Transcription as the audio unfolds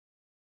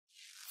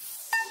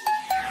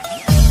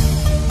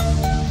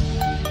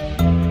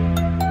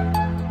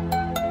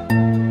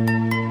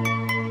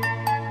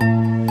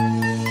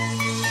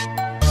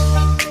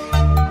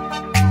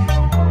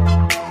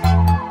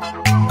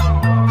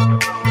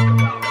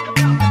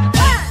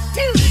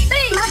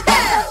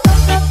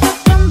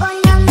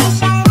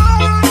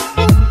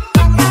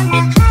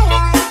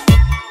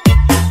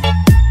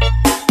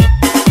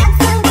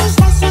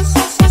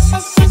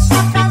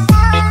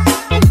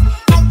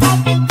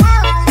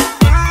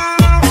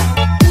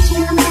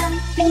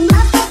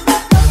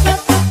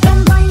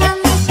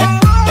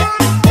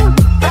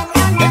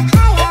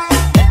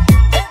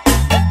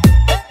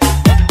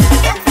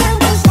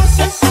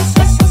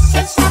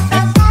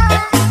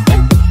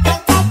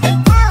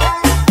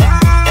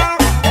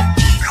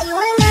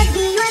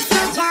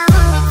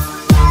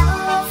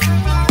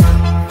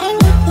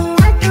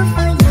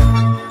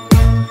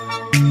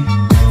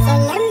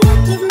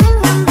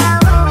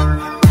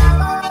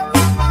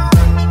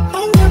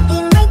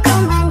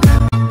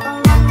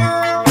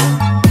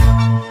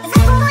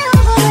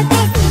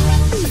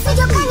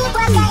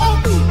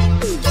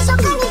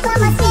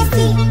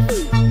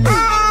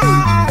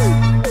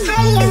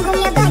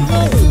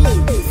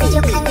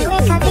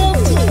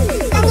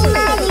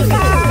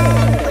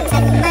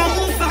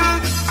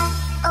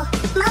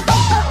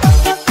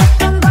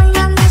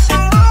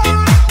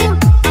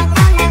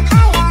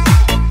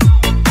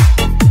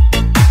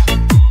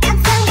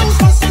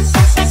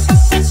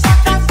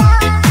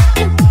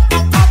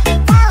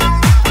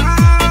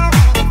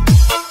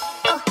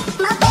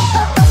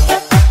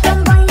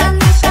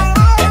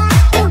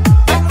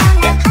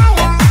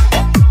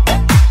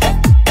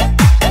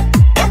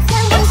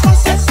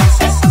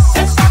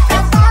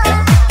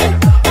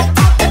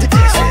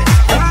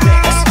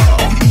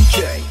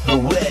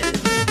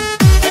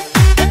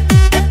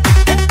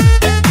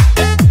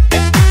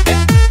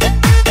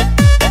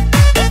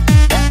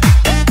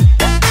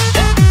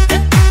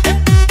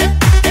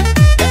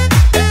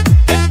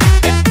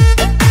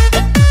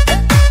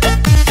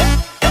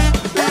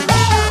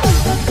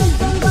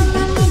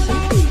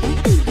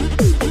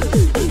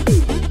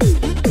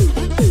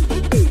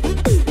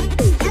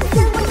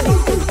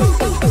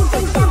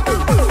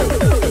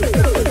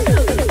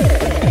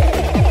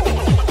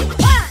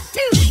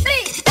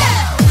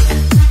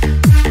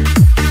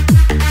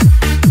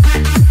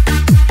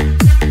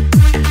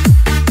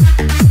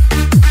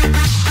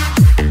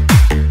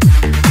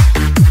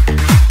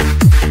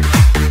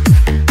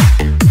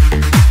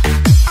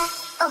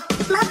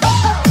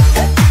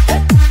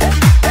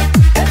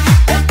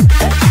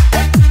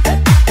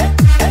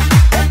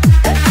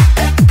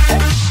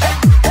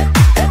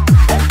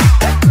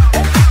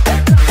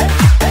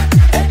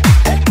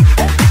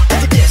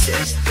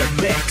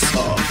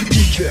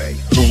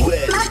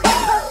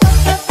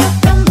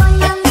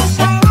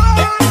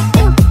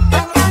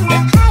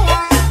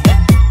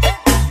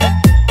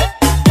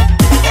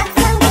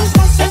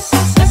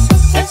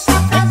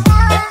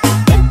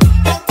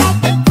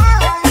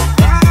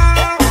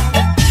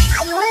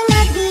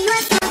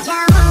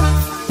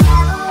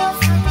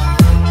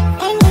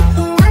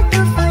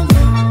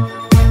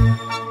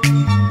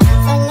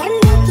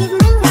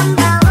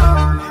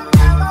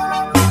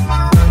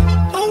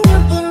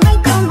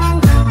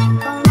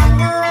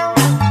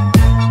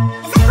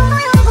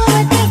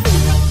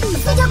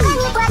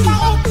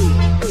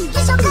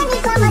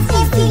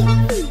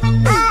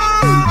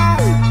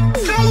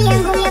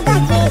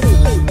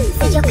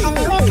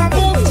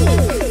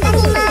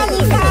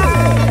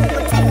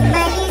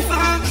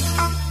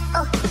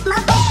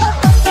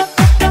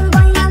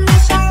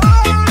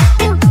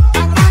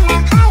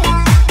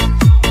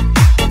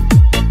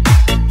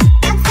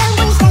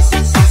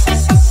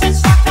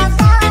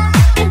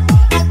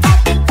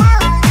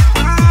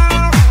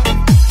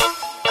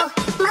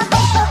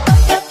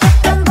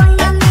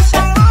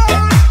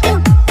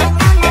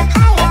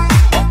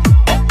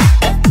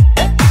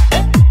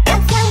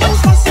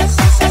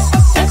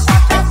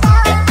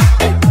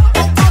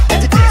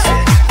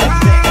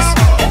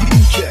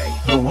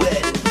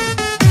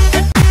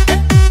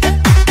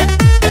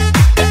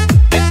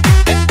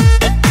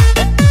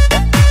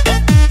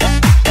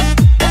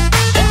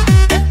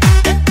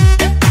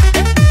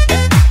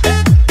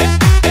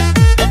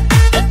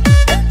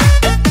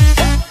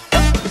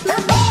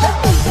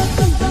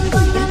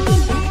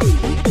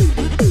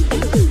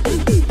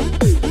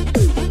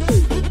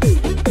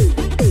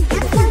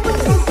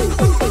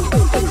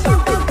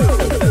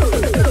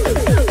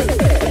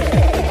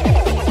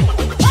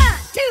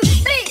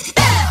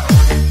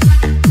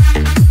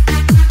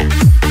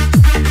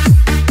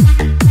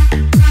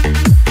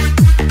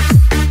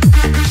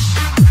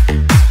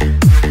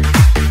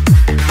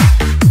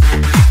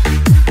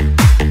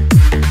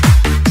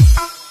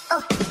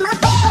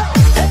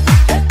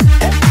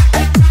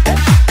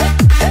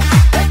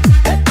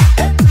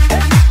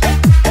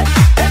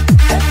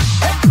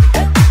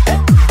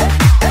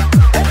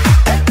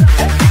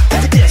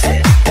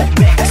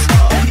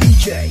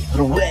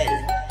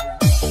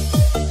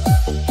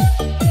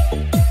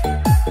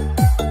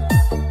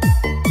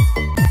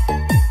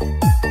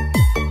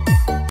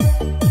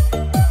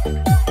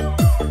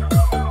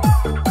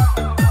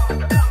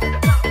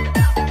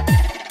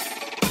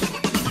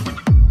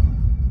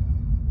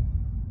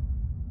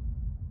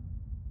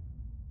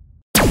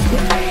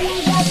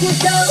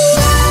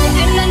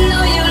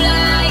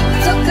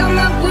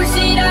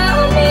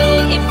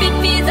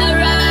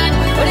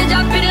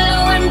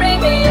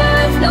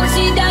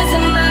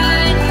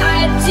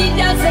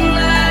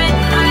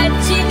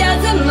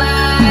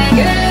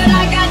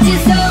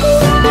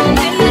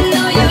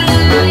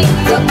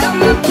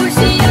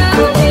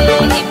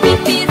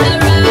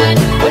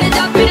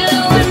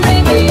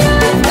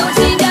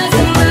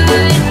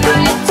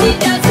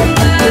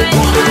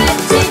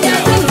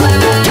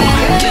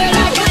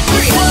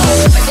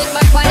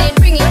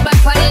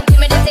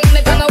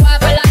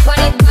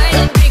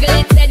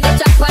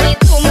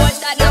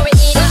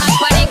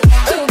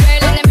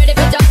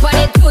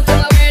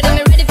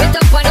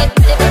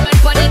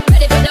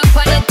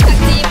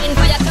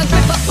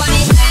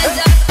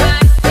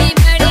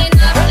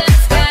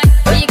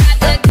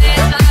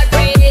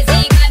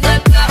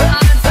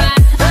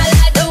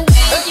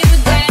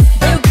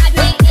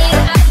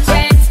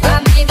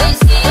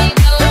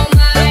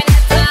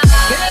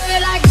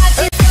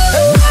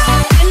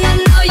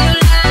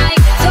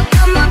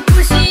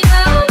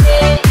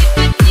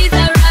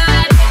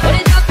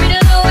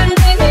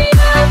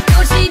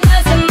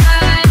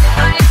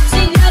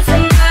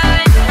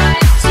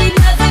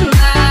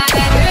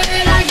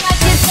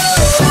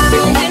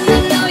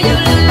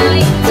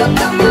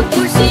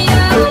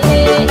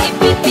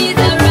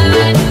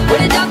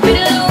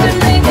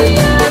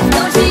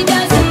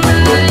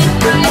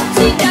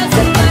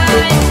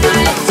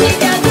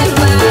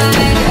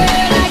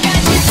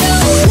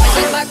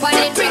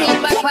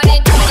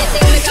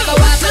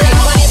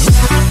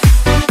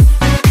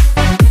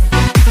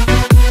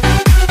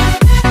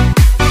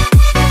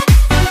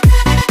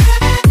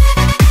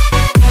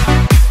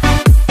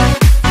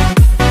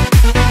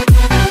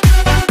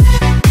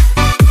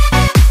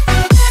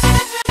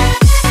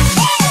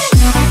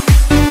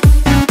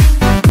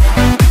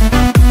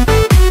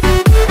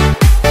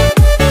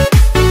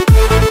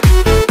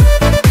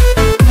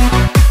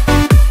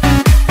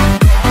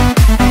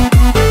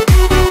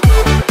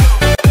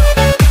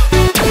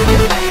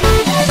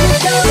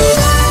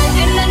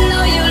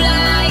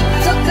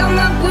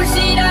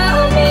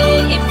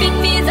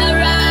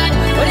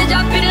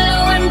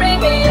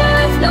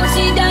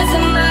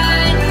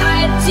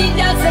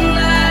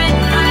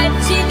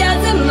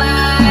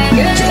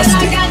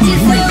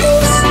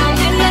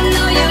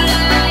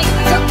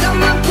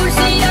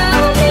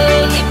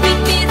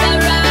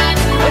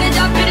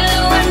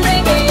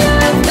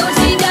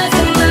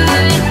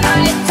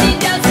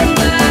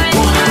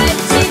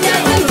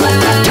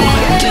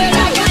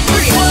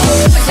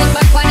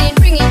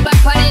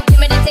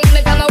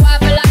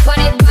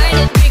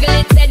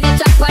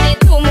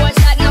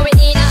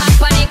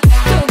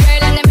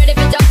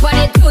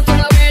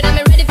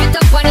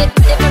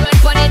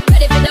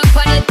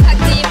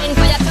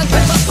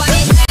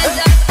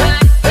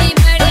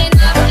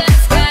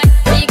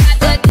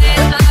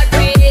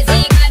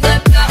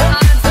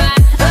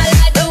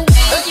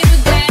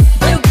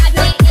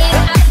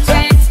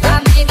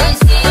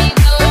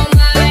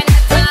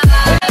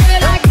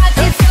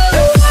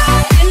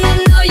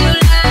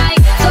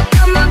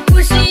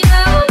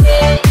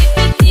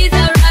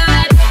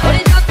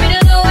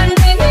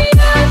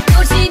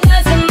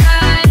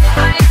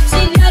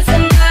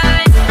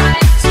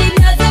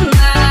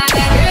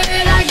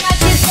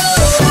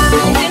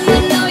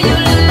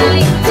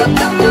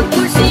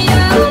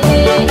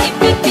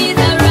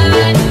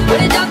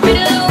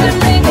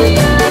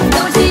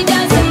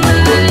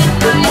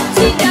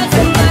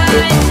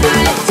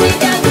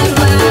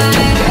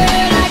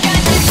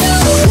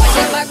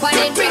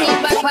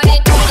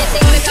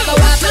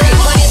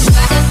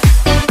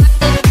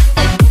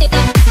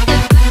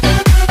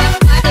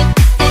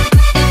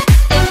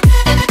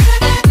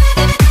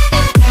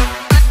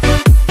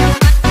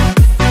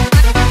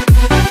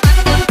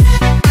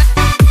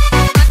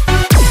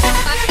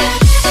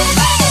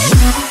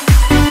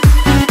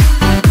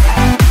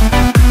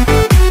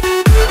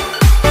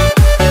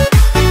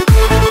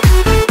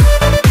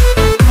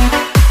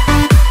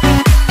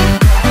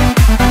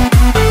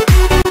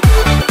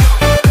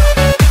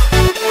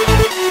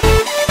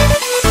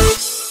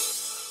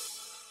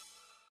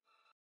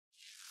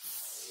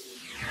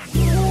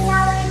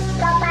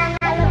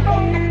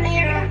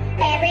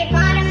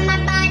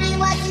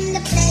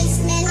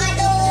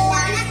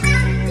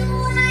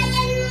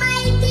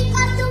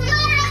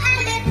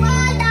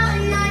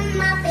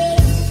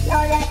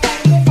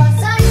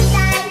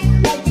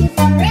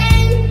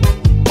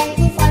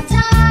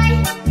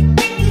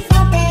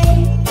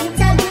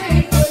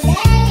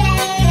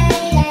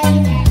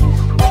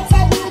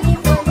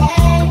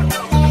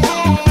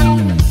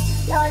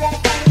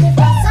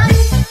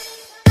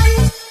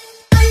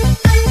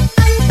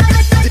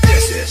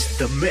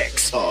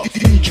mix of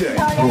DJ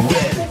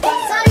Red.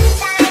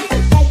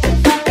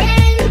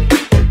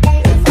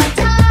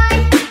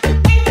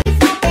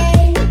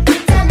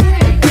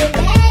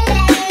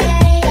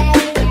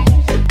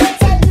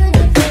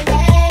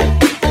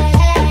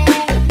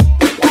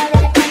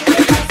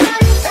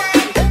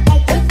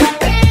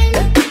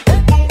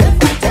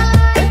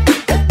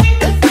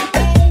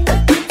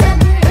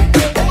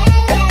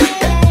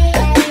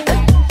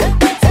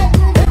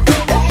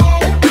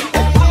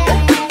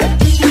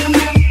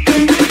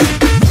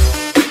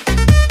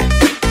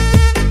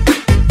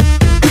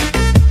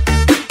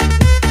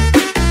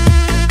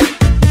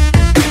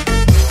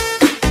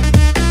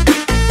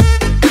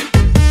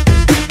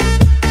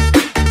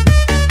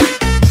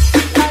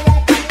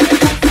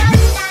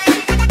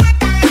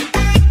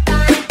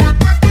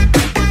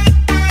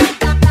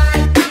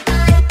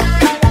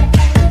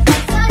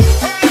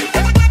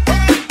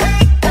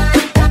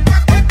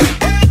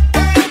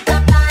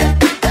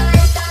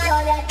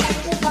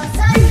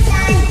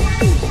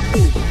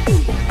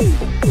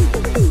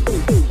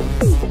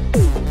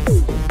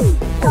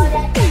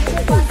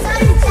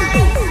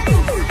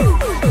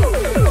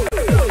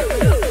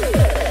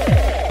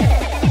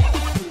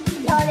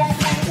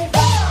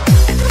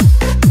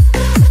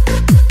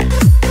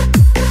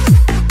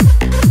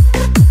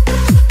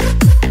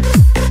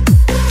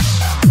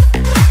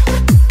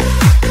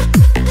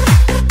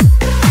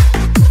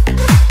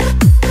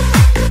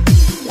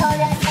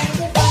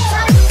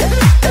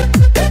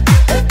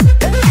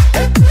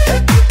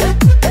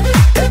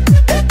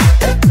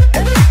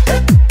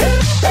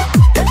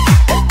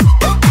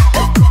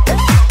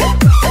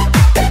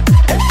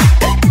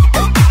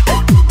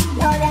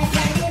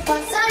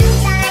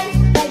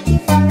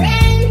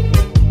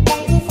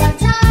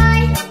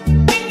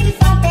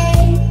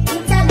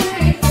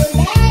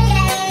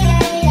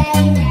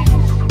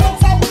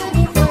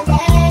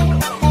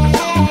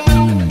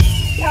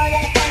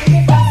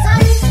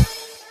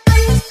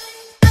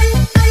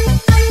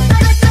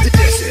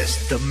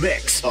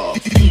 Mix of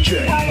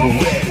DJ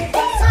Red.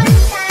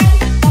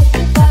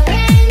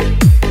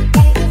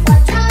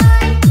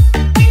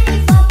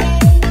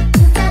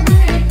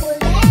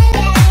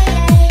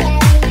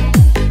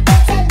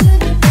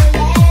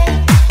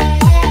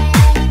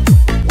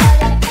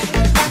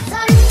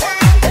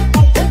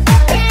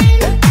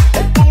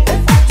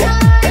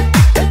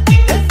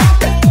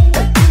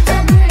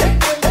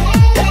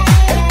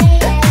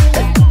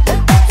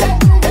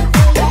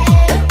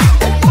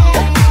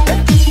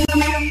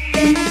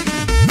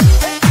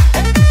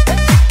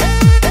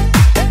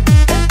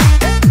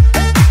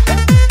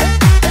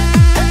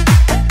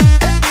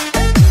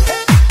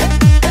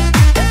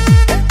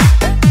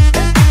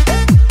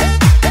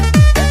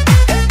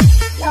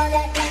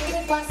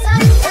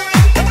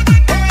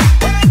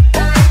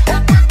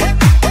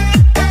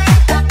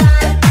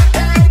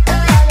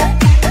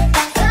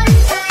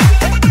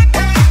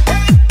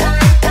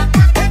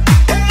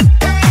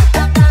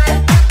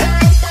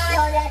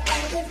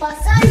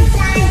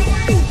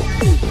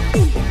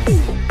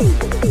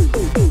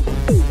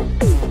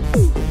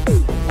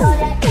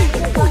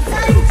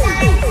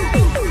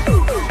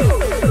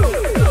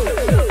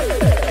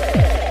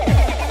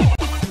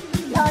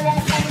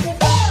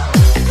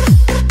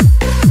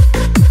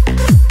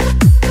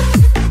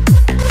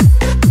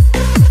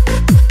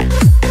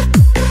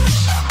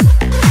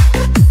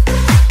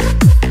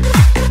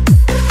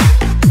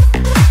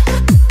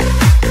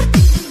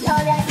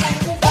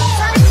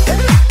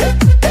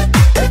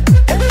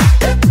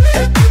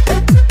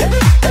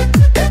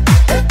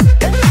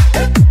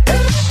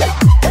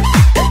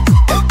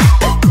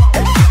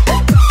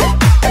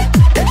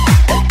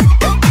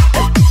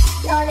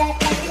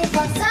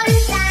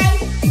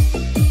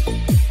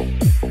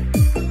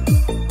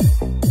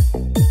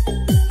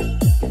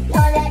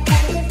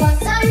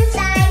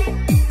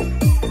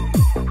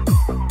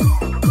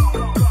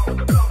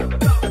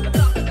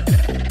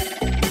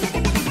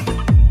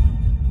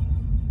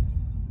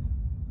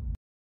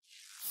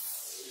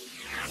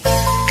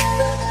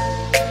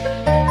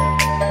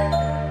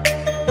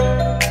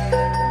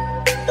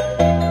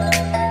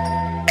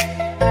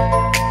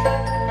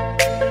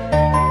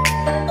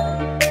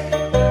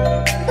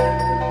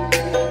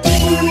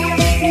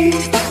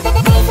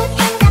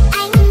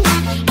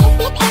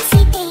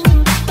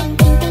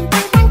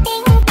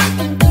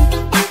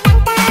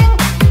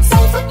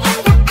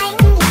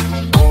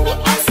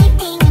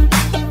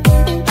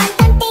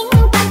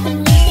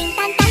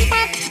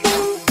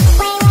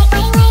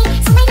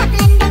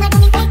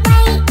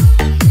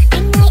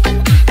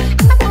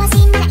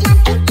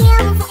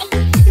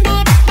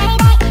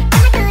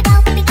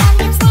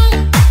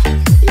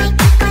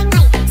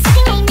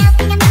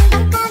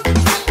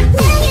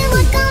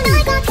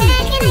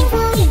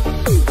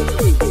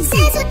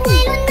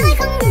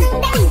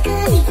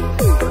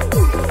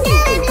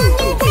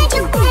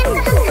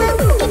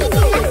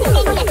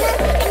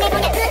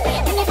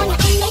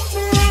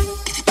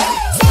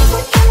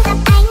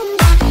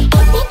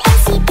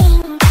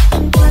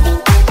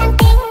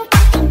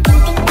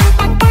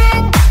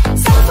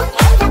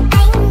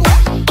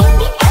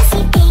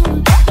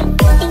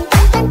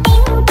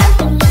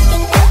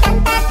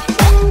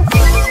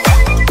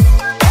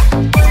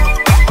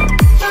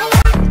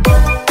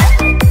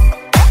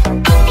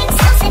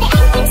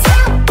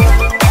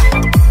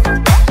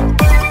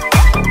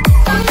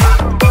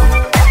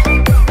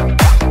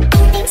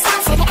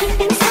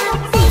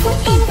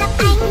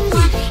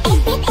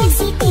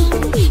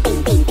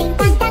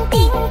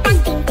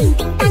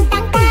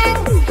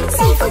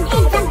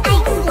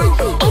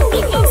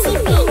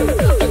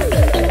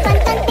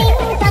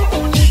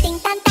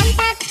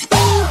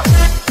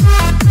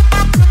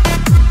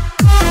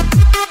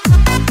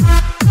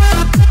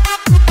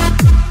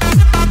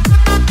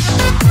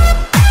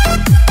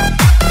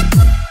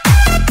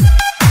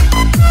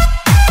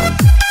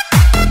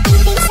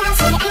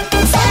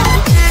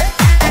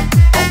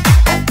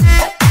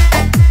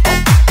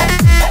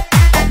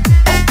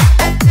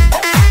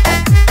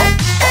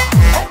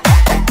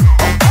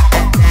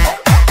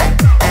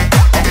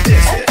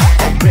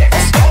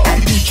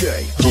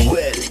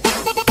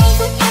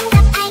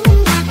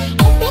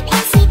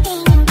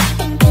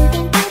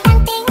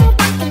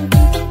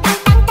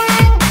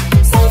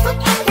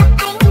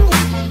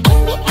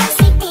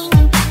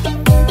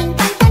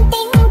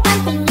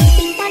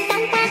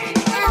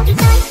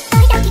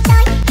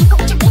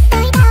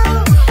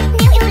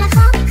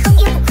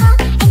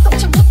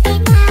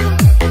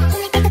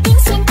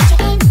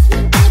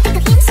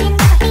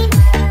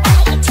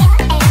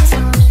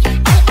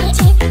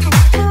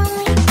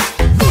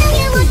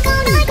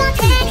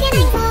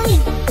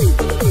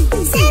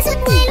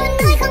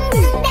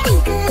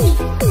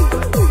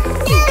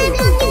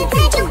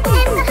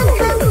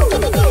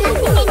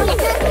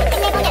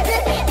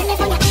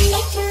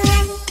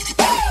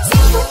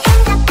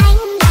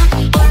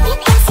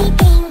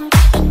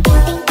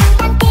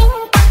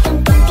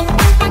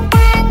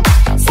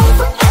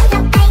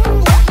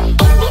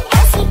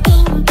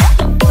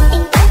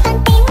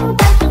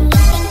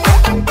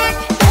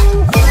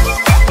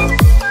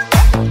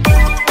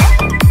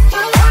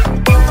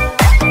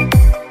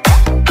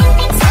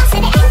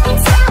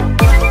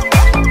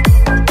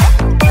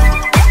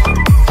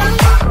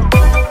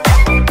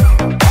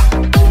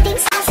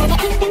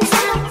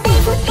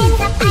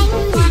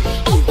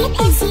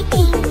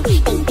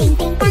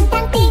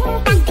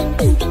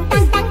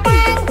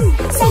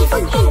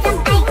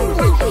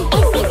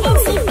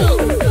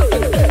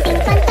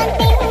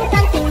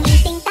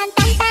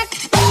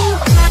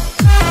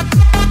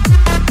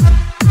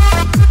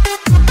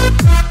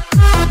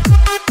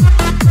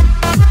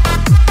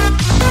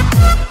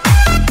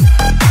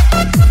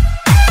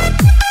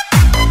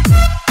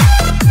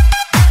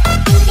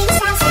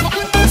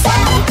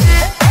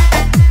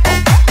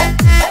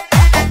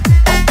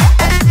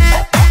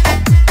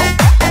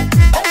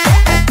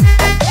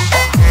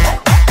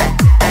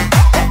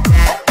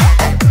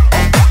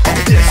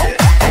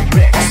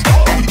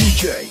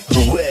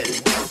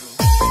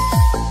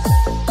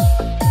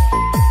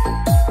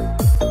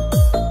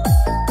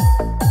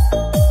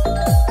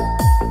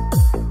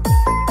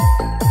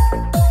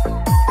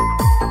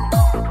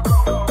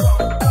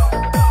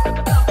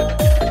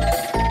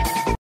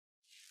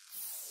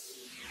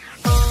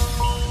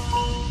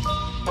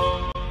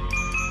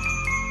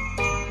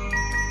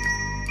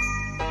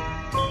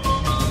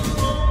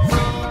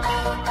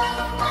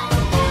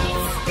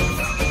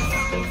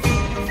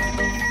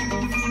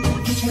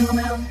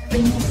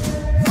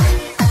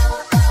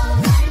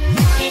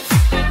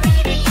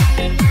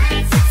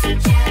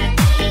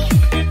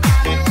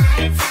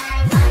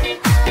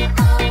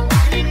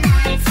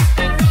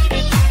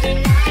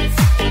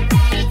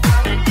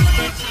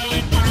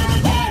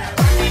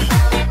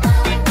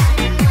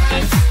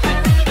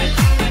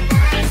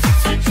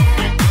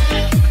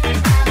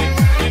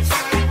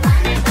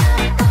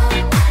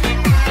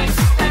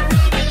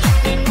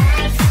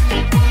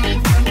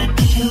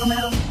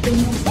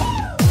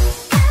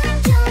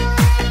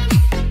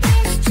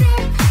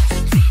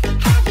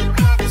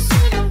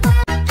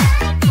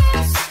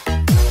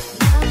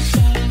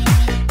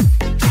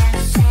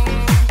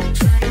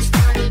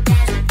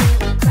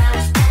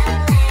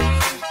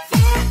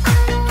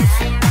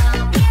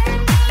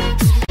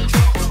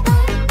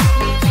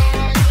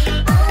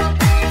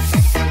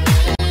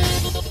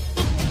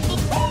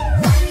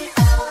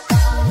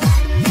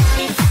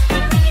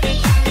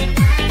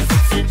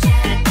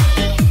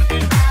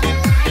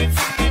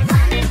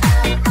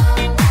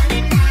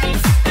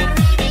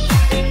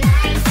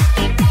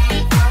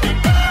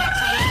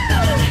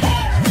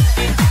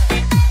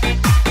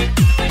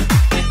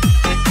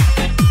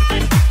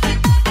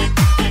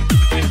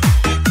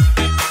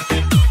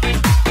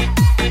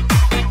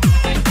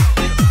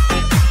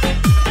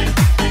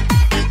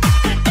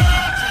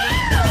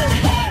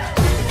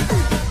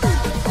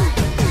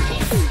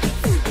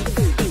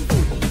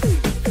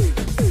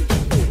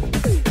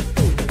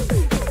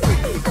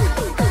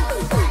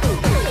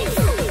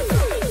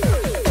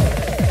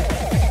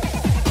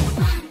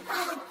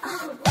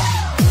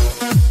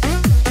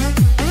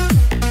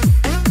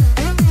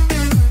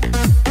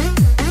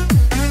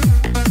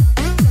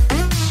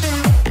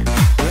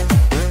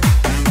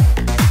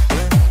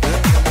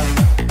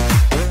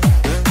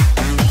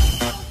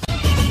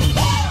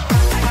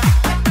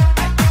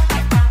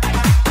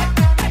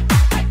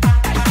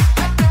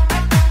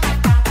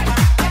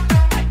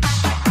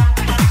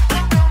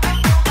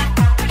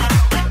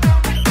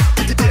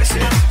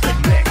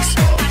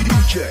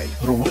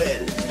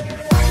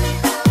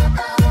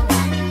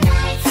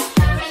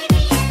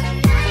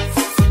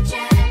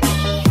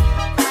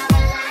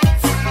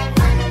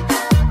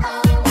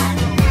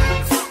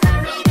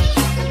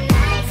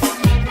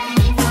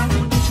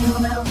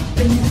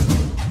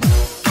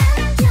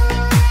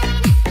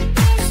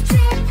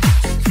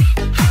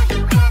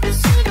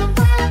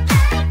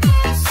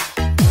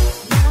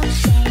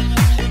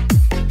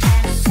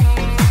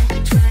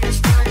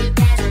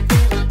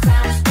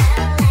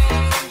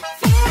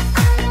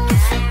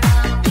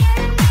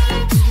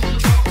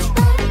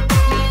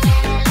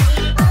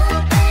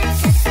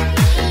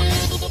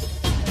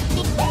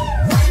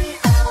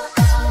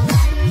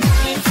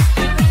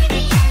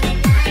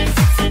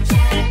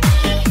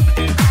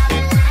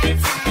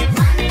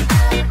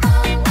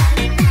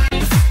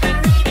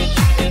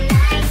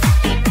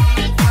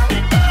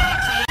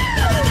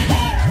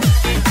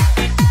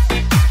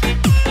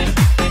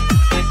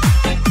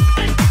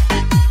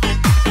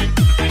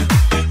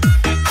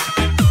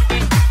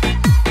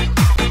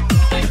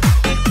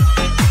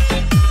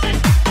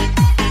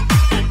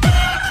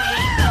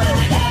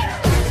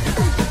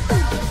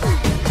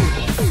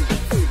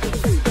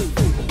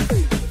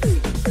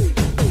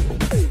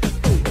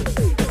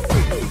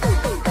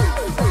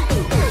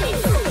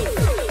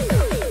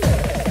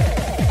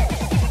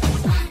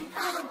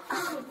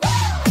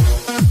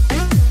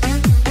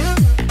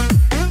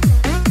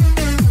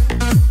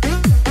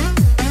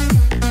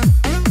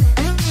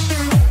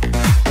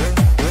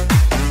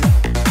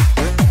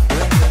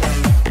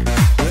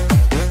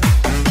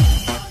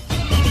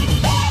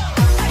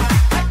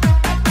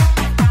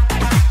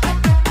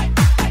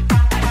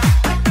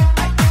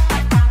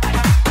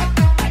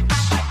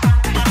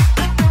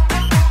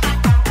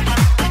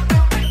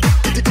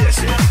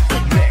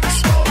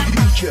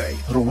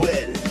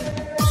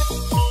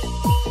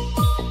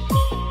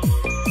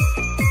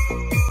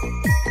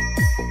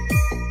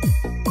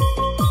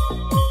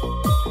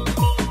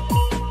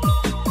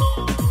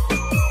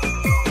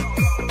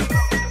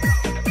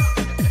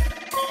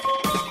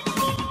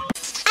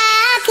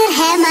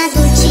 have my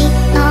Gucci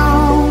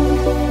on,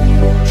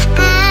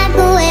 I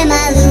go wear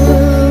my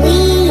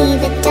Louis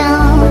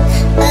Vuitton.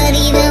 But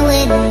even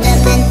with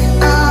nothing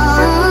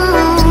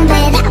on,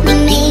 bet I be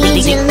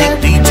made you look.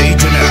 DJ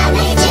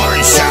Janelle,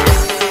 voice out.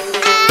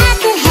 I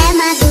could have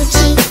my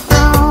Gucci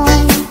on,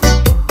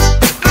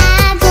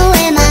 I go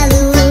wear my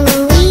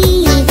Louis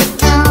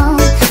Vuitton.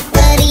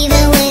 But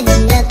even with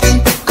nothing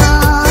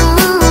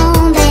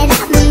on, bet I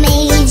be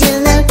made you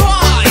look. 5,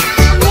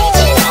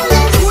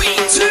 4, 3,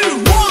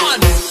 2,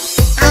 1.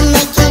 I'll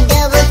make you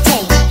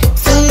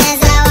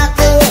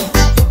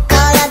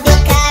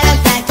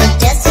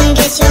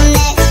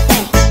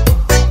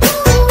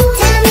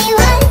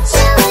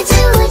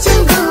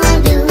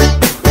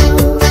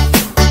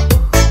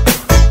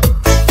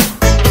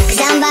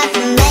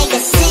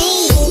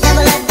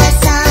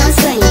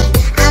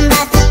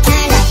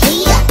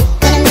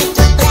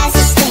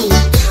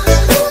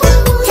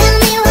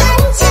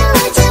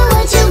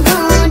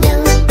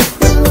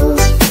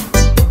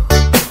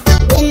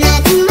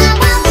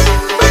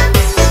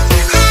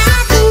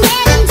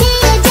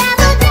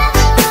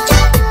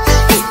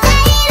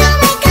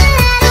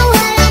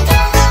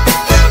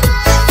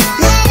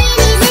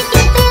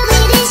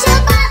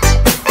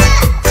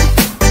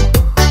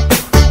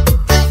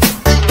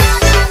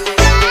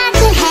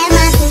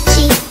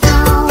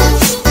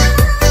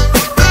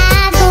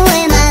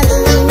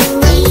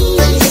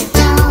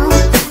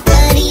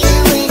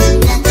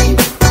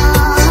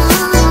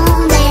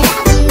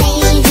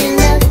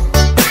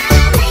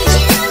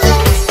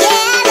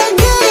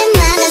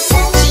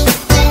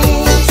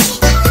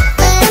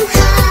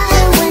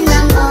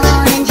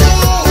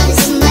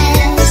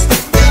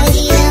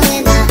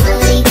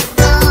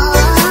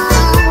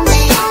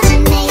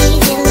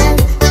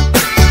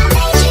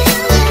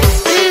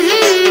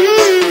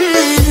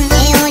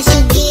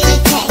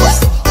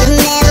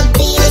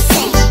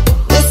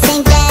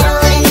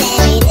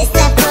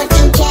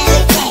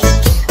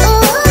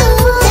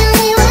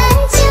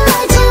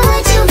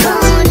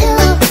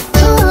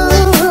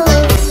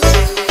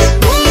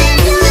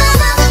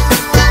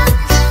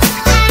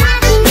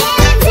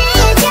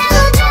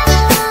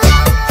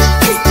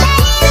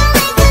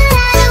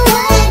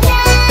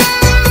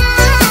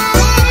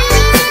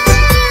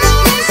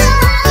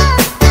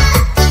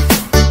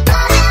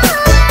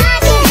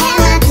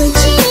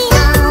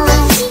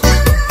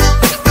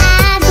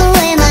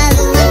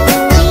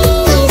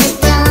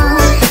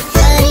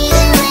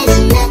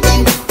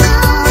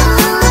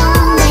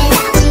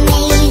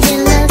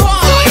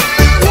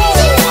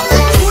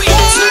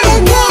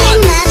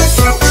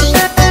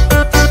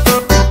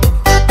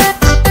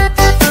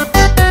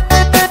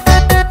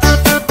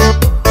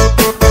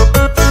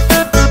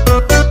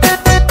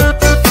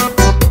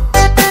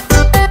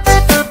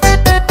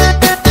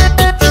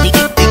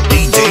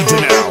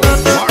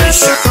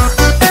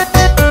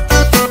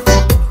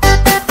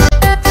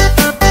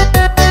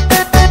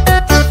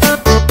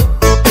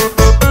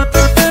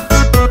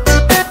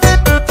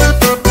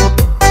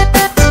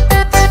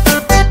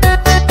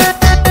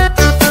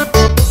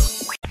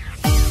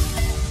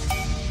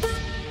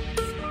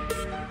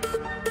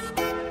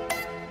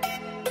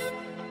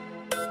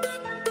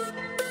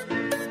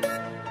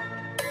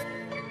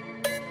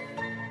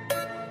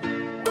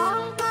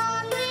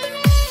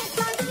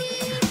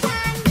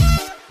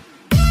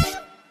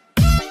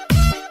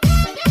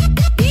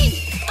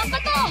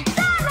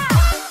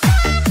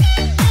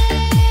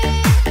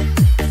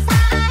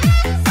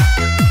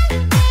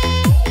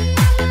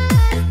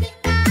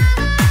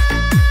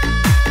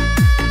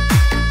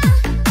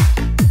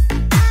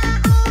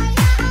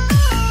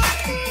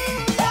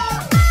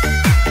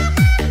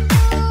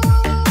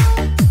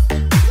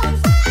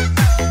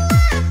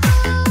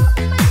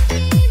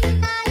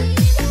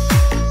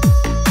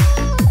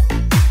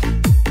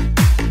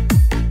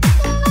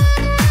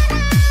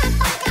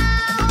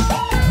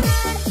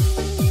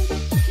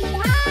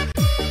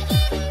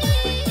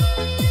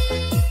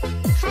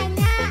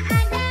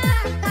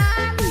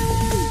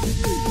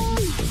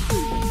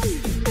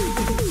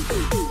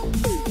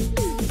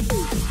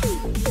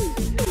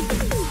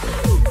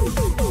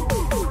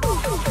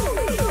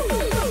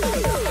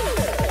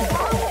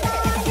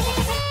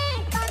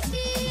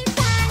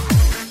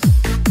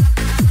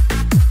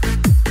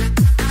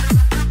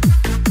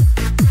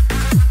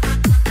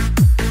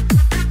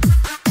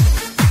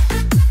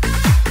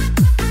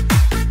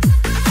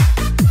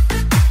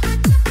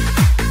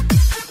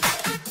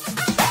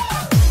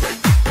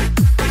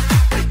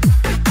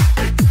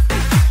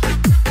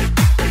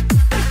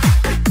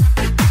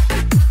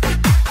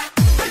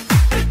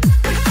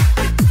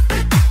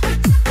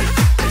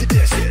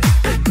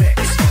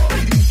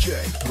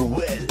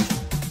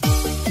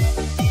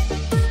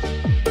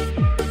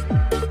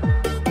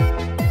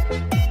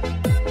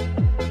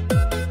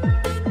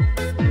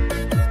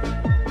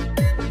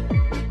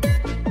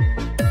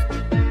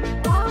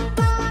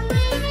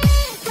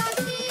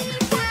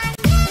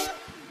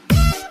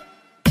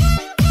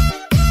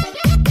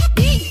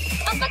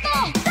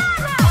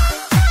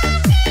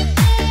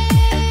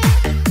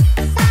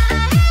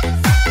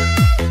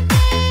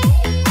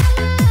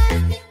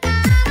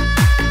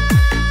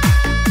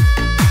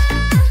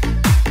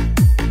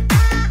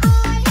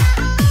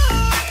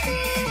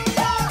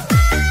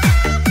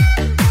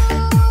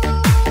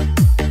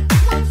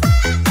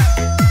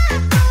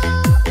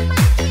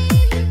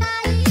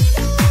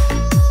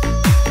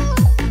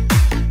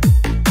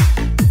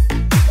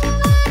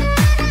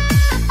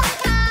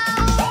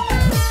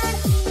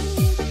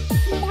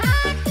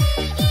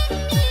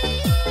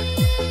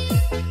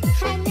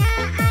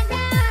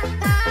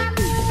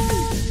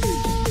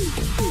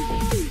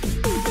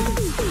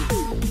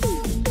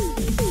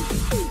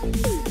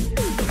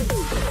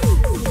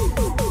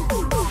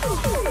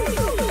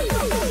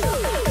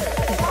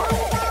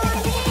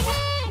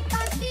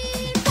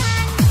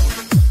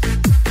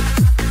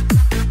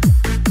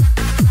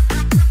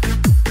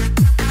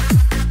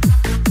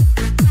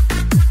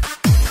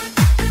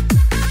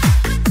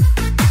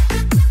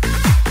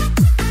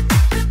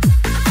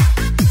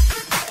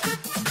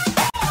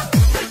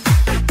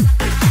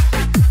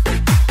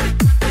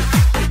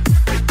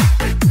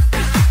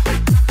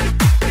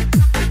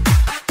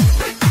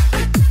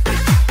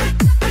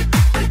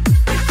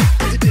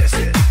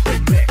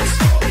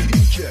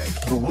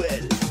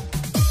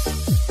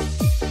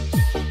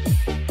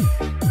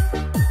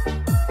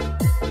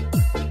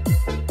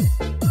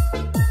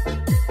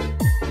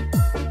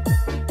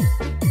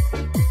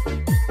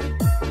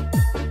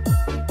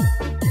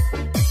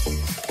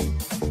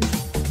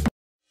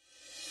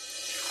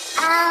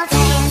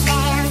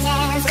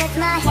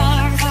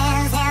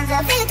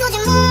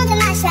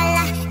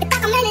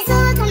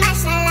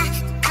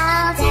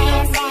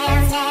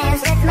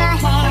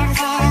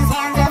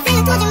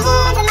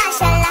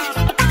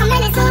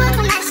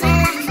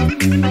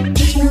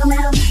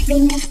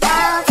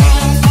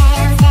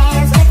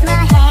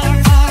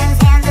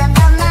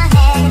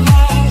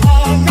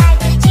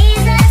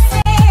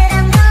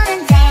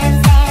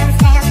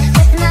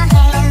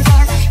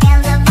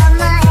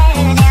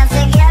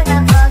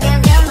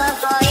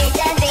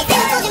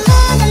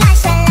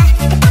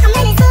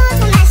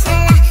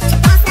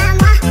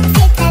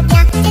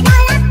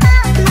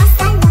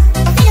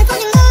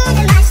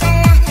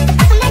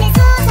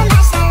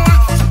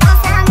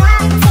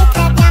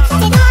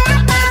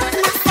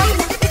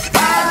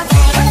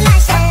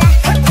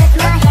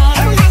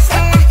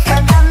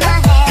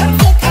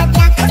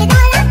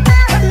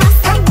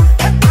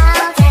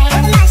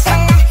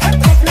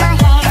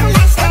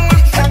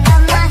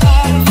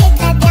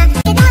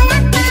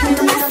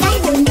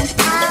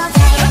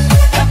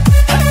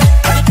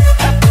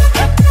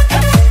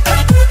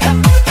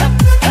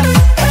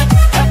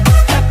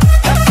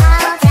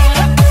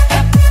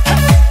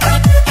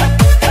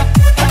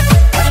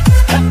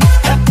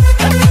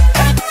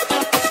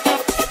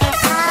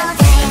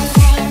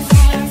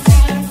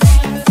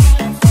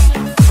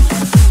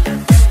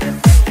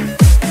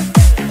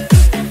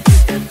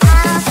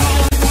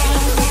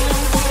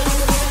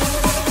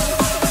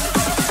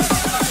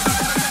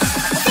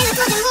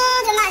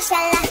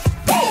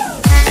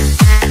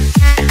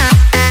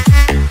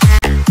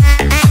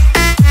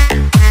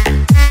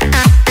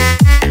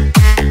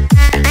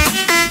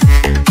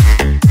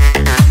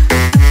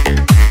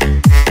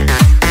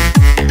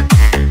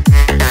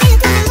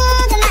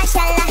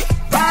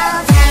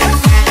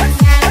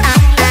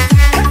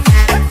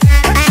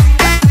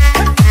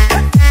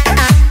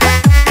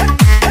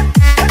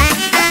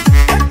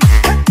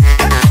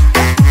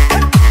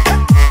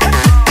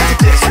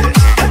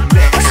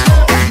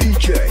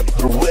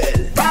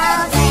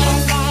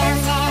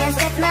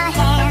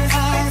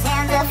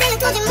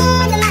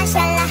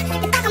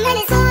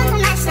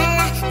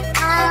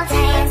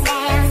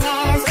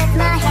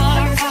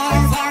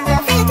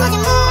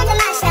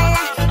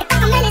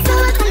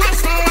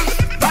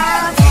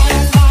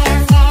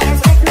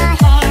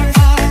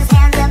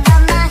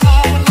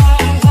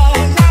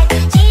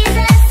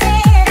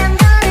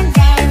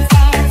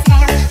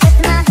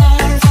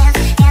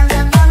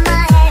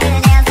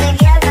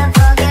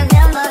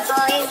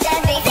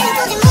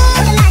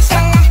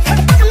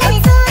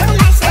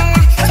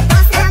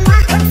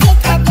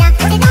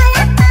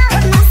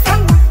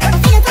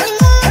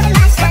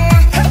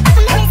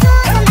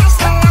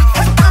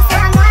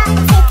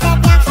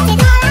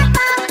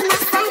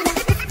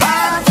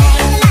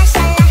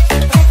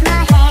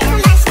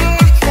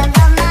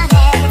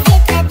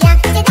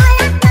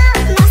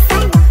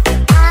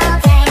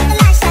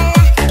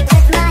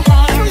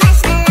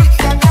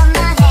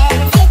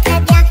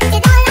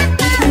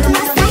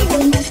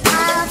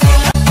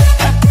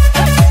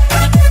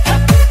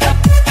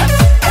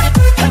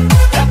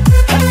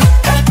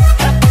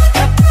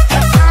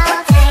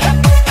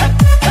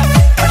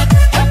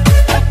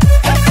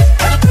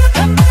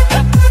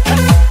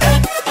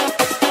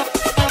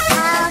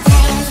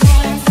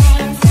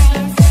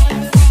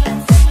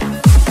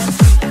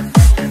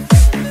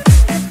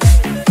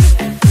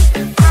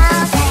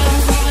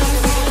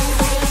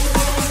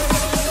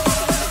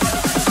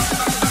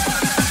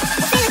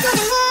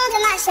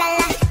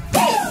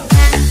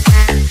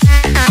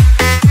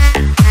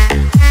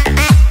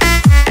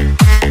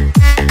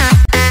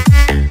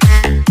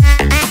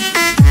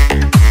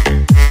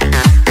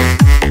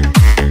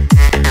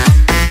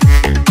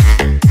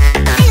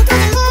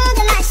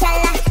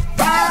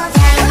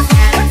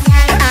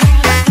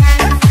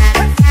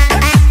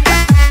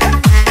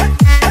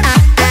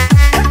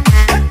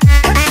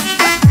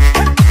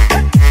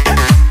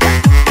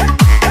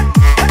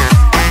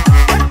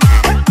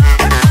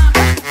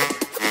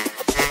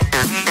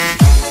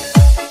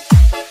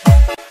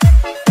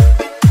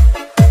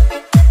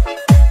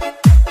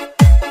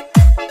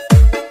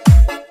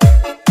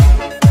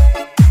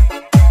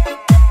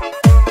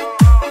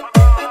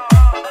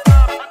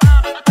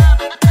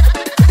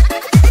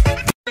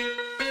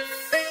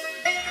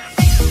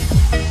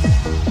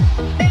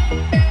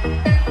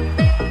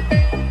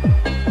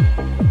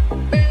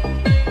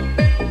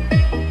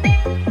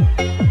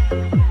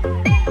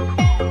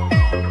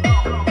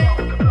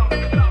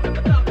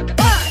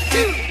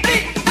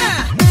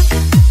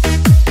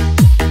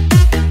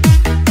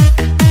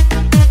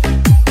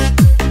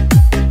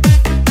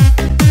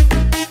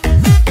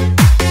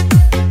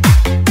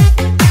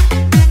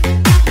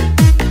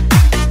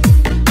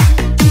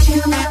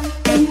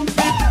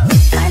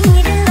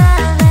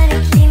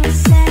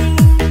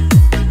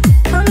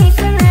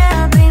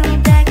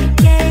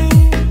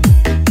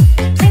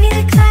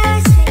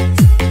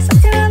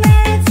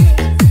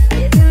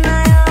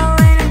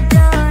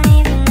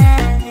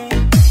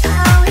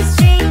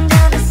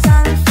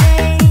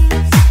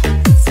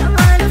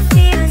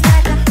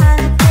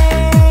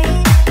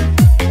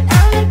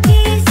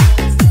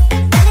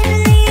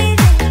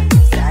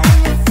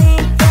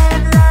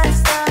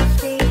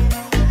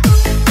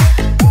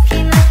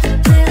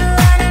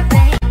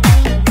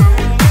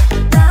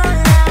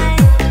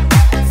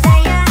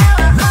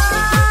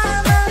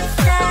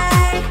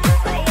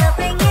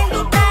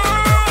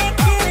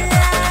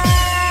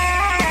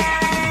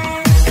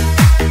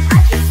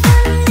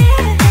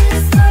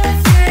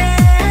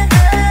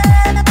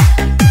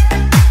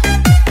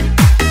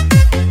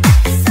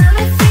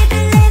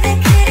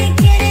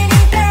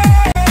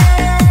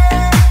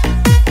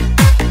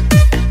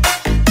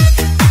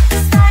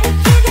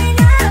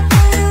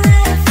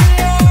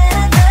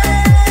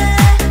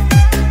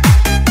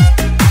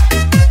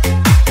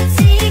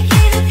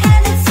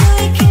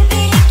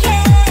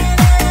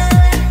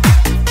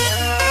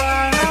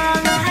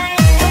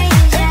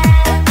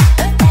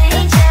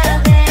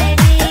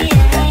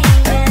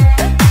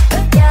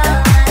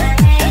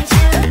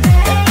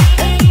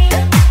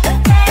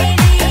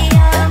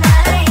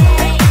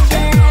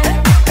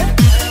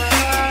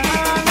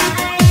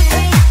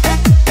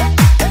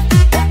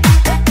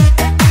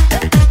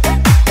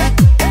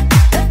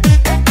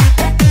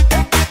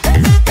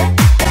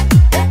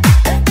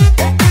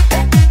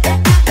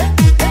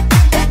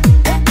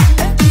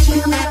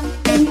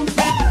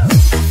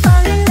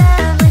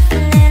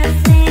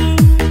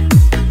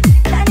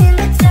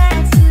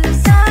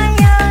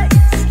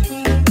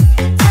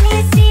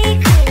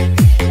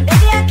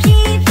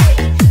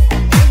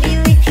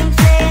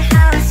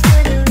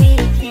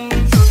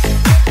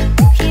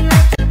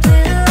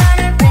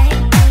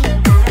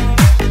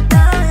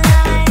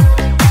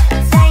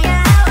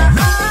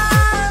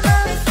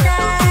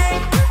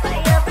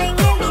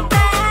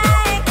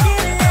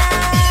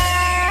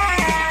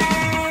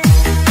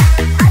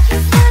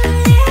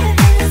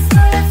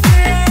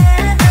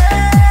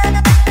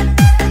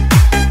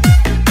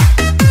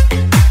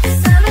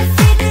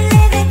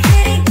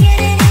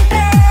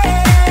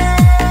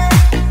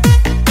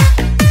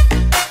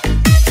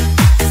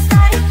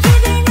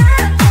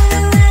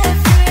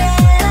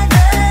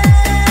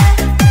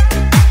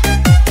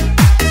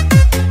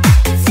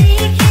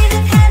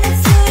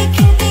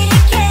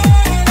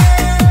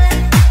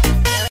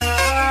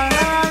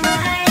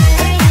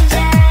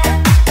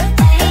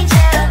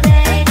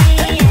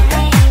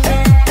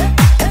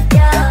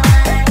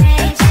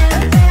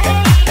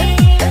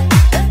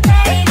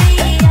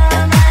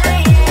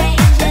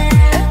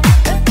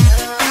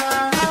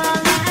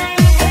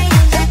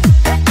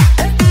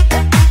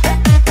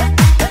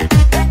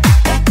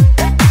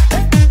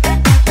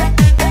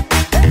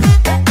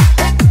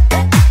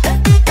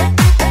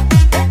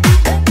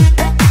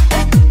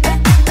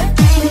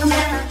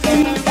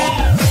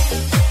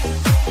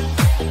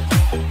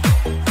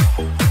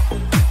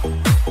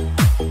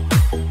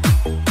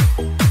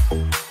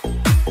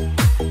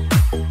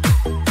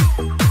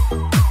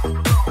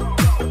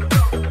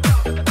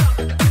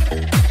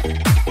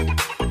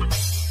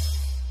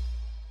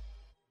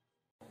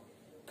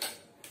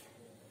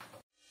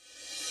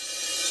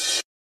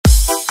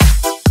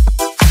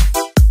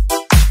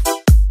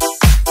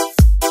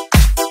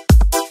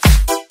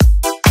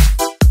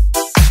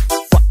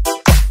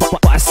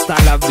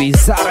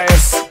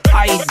Express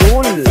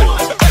Idol.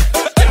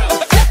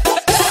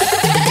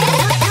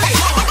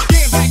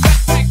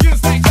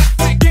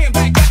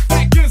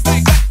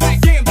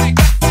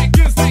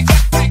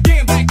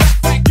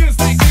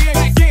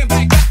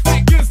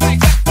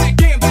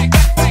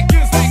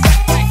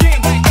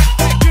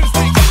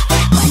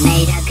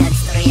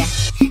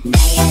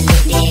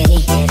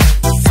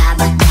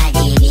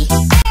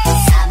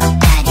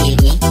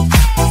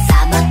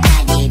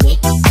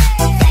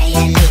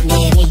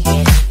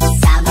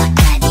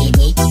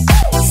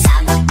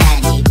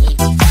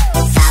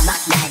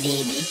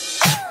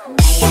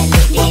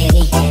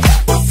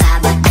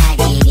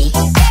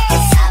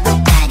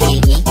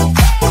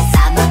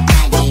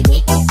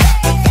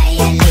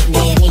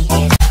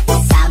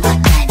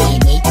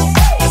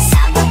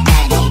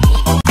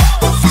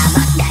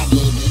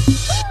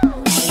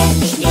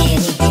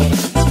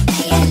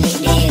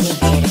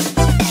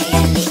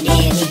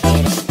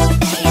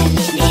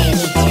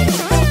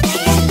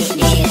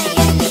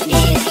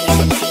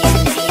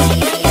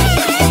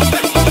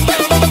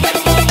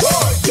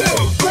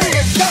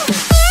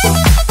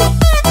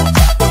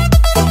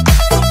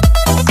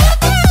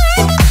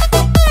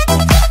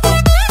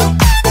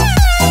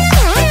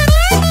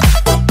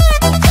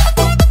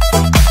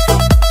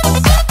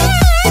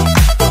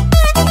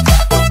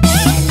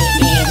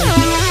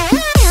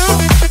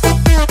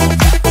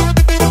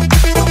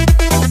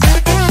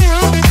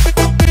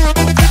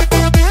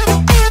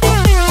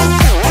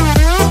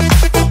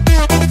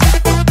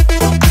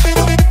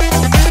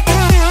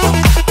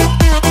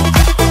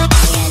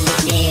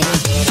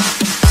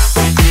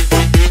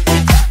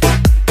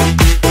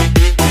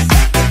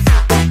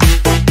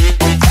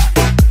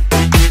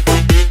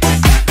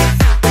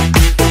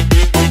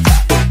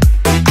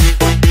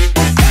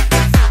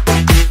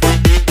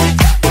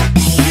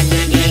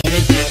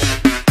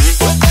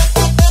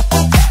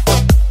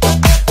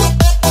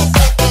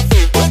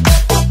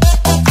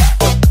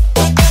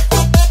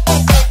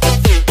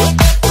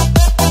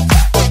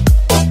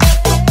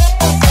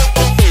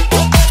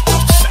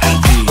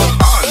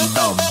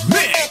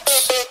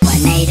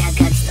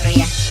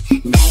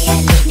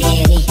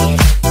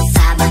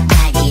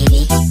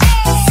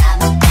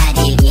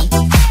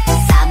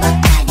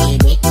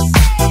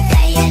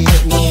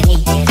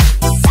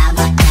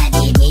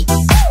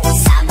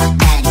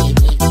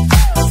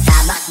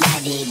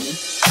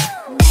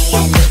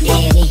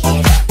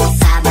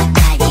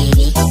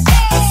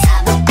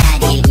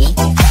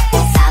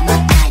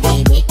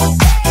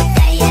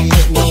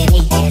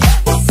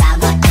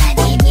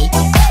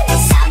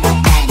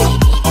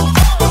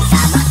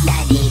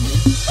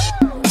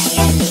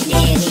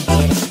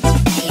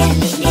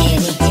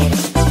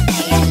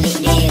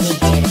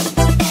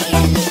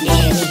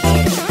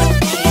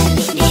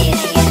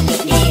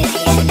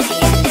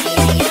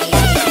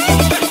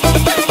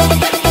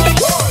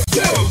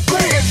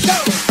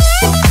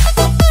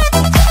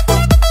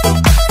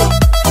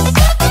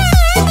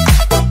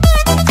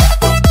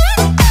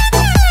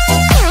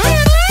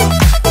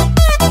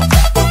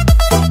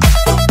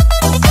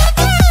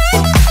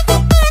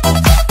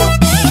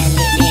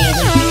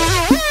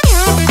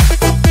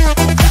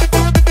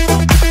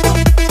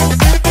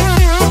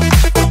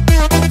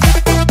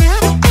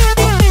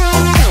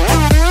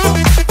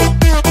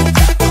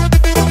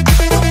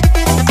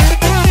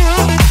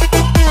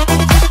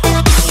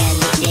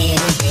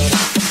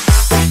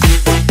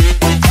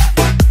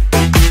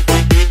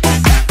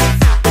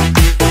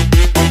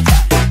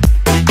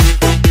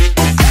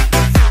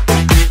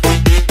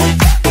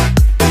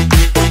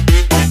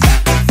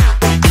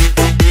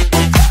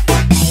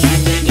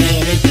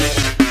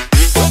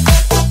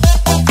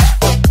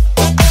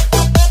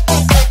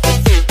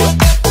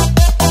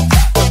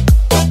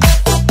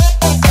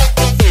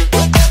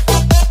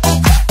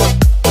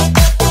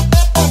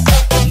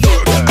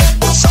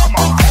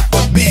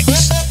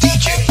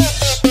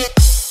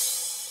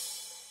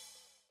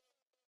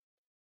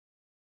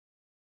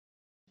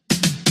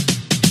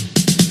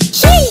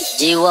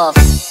 G-Wolf,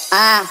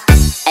 ay,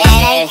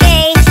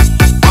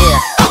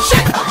 yeah.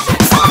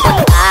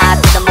 Up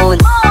to the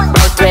moon,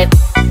 road trip,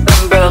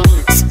 brum brum,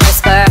 skr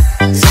skr,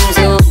 zoom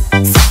zoom,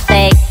 sa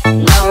fake,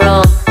 no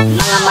room.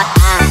 Mga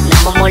mata,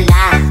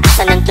 namumula,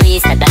 asa ng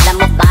twist, nadala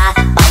mo ba?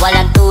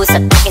 Bawalan to sa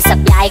peke sa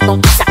biyahe,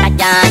 kung isa ka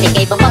dyan,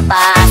 ikay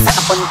bumaba. Sa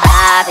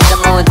kapunta, to the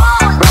moon,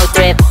 road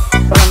trip,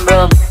 brum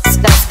brum,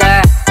 skr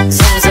skr,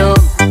 zoom zoom,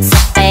 sa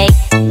fake,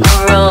 no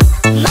room.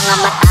 Mga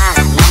mata,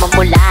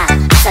 namumula,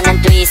 asa ng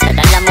twist,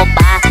 nadala mo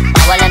ba?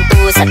 Bawalan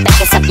to sa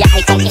peke sa biyahe,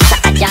 kung isa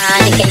ka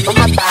dyan, ikay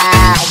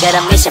bumaba.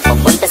 Garami siya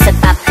pupunta sa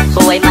top,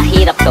 buhay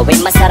mahirap,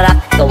 gawin masarap.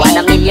 Gawa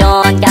ng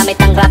milyon, gamit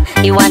ang rap,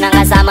 iwan ang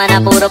kasama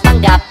na puro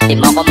panggap. Di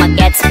mo ko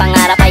mag-gets,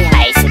 pangarap ay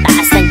high, sa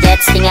taas ng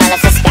jets, tingala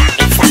sa sky.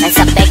 Sana'y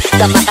sa peg,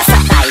 ka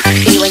makasakay,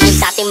 iwan yung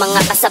dating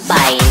mga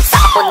kasabay. Sa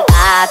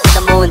kapunta, to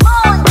the moon,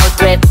 road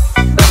trip,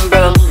 brum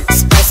brum,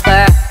 skr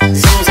skr,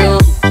 zoom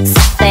zoom,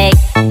 sa peg,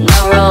 no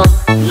room.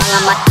 Mga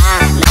mata,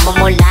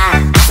 namumula,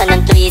 asa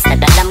ng twist,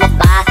 nadala mo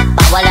ba?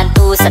 Bawalan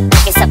to sa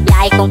peke sa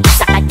biyahe, kung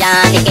isa ka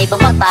dyan, ikay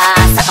bumaba.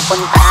 Sa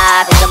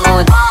kapunta, to the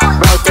moon,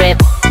 road trip,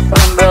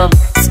 brum brum,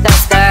 skr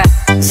skr,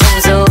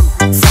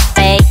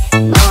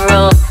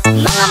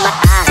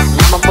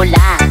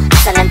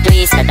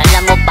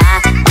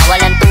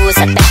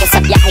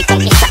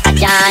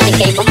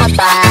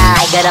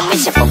 garami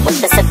siya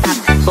pupunta sa top.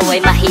 Buhay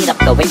mahirap,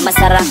 gawin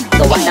masarap.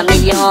 Gawa ng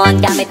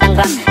milyon, gamit ang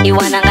rap.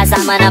 Iwan ang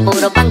kasama na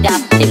puro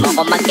panggap. Di mo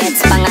ko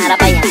mag-gets,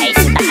 pangarap ay high.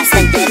 Sa taas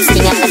ng jets,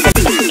 tingala sa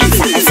sky.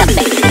 Sakay sa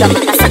peg, ka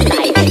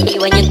makasakay.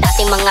 Iwan yung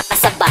dating mga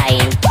kasabay.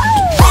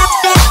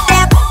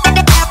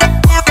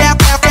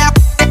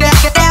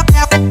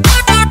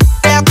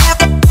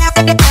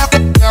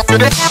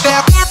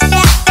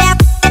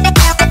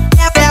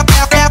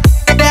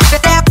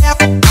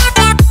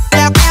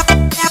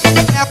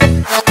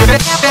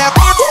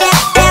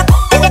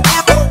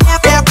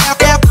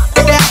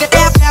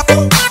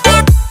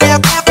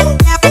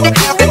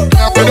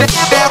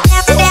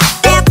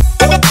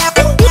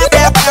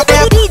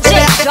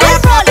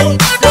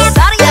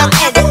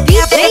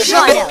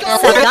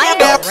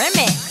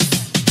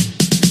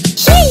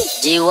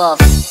 G-Wolf,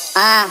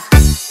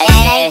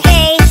 NLK,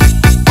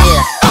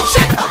 yeah.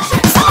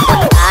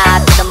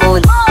 Sakapunta to the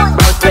moon,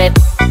 road trip,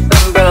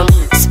 brum brum,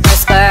 skr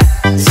skr,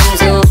 zoom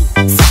zoom,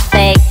 sa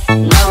fake,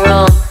 no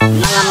room.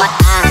 Mga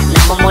mata,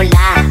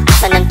 namumula,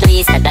 asan ang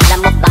twist,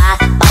 nadala mo ba?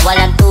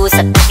 Bawalan to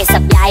sa peke sa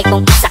biyahe,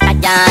 kung isa ka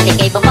dyan,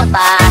 ikay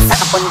bumaba.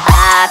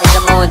 Sakapunta to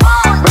the moon,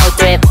 road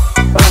trip,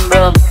 brum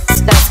brum,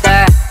 skr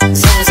skr,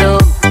 zoom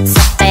zoom,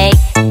 sa fake,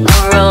 no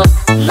room.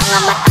 Mga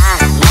mata,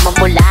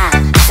 namumula,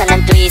 asan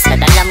ang twist,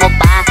 nadala mo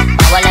ba?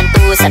 Bawalan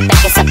to sa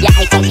peke sa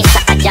biyahe, kung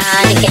isa ka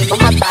dyan, ikay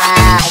bumaba.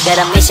 Ay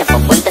garami siya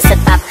pupunta sa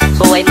top.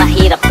 Buhay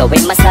mahirap,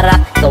 gawin masarap.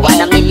 Gawa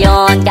ng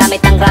milyon,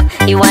 gamit ang rap.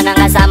 Iwan ang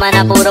kasama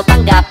na puro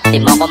panggap. Di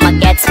mo ko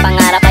mag-gets,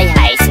 pangarap ay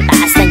high. Sa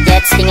taas ng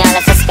jets, tingala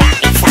sa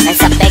sky. Sakay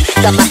sa peg,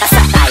 ka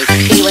makasakay.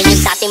 Iwan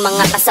yung dating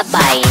mga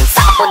kasabay.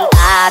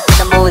 Sakapunta to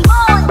the moon,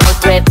 road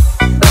trip,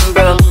 brum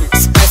brum,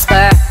 skr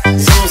skr,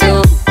 zoom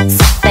zoom,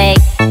 sa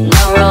peg,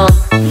 no room.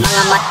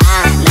 Mga mata,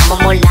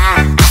 namumula,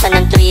 asan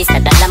ang twist,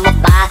 nadala mo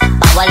ba?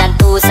 Bawalan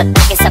to sa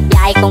peke sa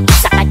biyahe, kung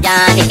isa ka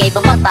dyan, ikay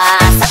bumaba.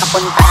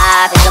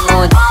 Sakapunta to the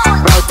moon,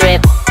 road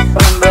trip,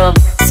 brum brum,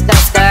 skr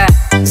skr,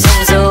 zoom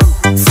zoom,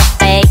 sa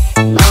peg,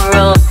 no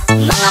room.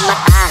 Mga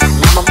mata,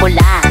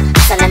 namumula,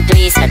 asan ang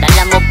twist,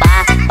 nadala mo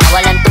ba?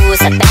 Bawalan to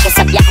sa peke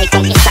sa biyahe,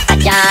 kung isa ka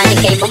dyan,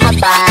 ikay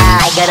bumaba.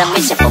 Ay garami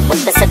siya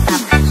pupunta sa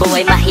top.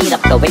 Buhay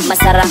mahirap, gawin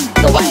masarap.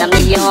 Gawa ng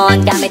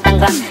milyon, gamit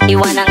ang rap.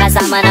 Iwan ang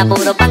kasama na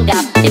puro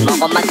panggap. Di mo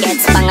ko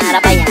mag-gets,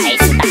 pangarap ay high.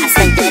 Sa taas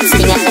ng jets,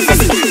 tingala sa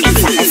sky.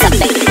 Sakay sa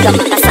peg, ka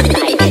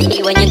makasakay.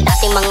 Iwan yung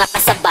dating mga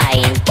kasabay.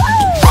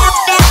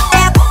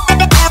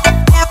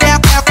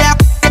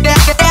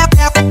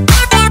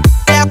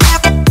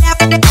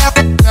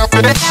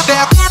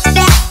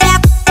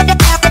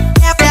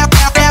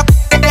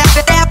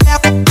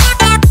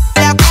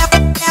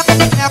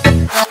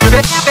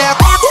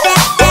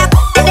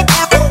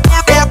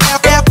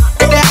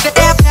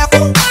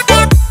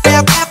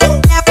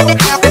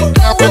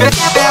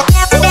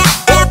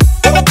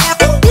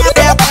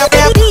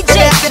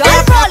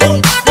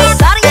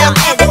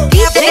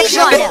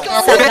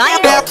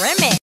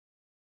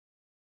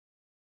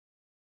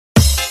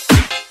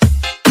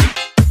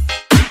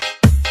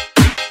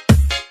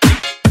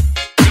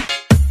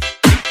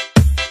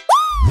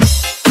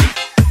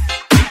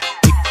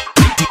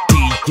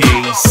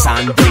 DJ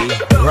Sunday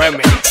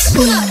Remix.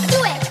 1, 2,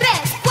 3,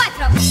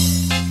 4.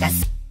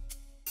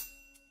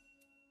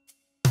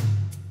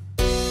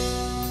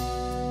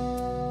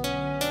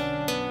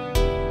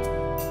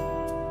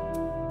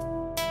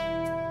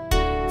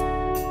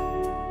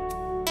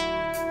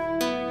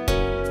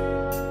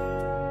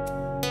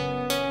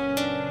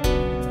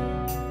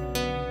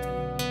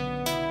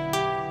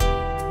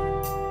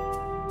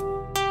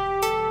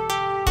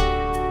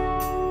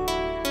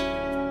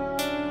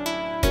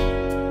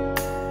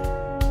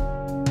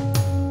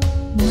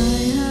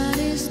 My heart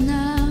is not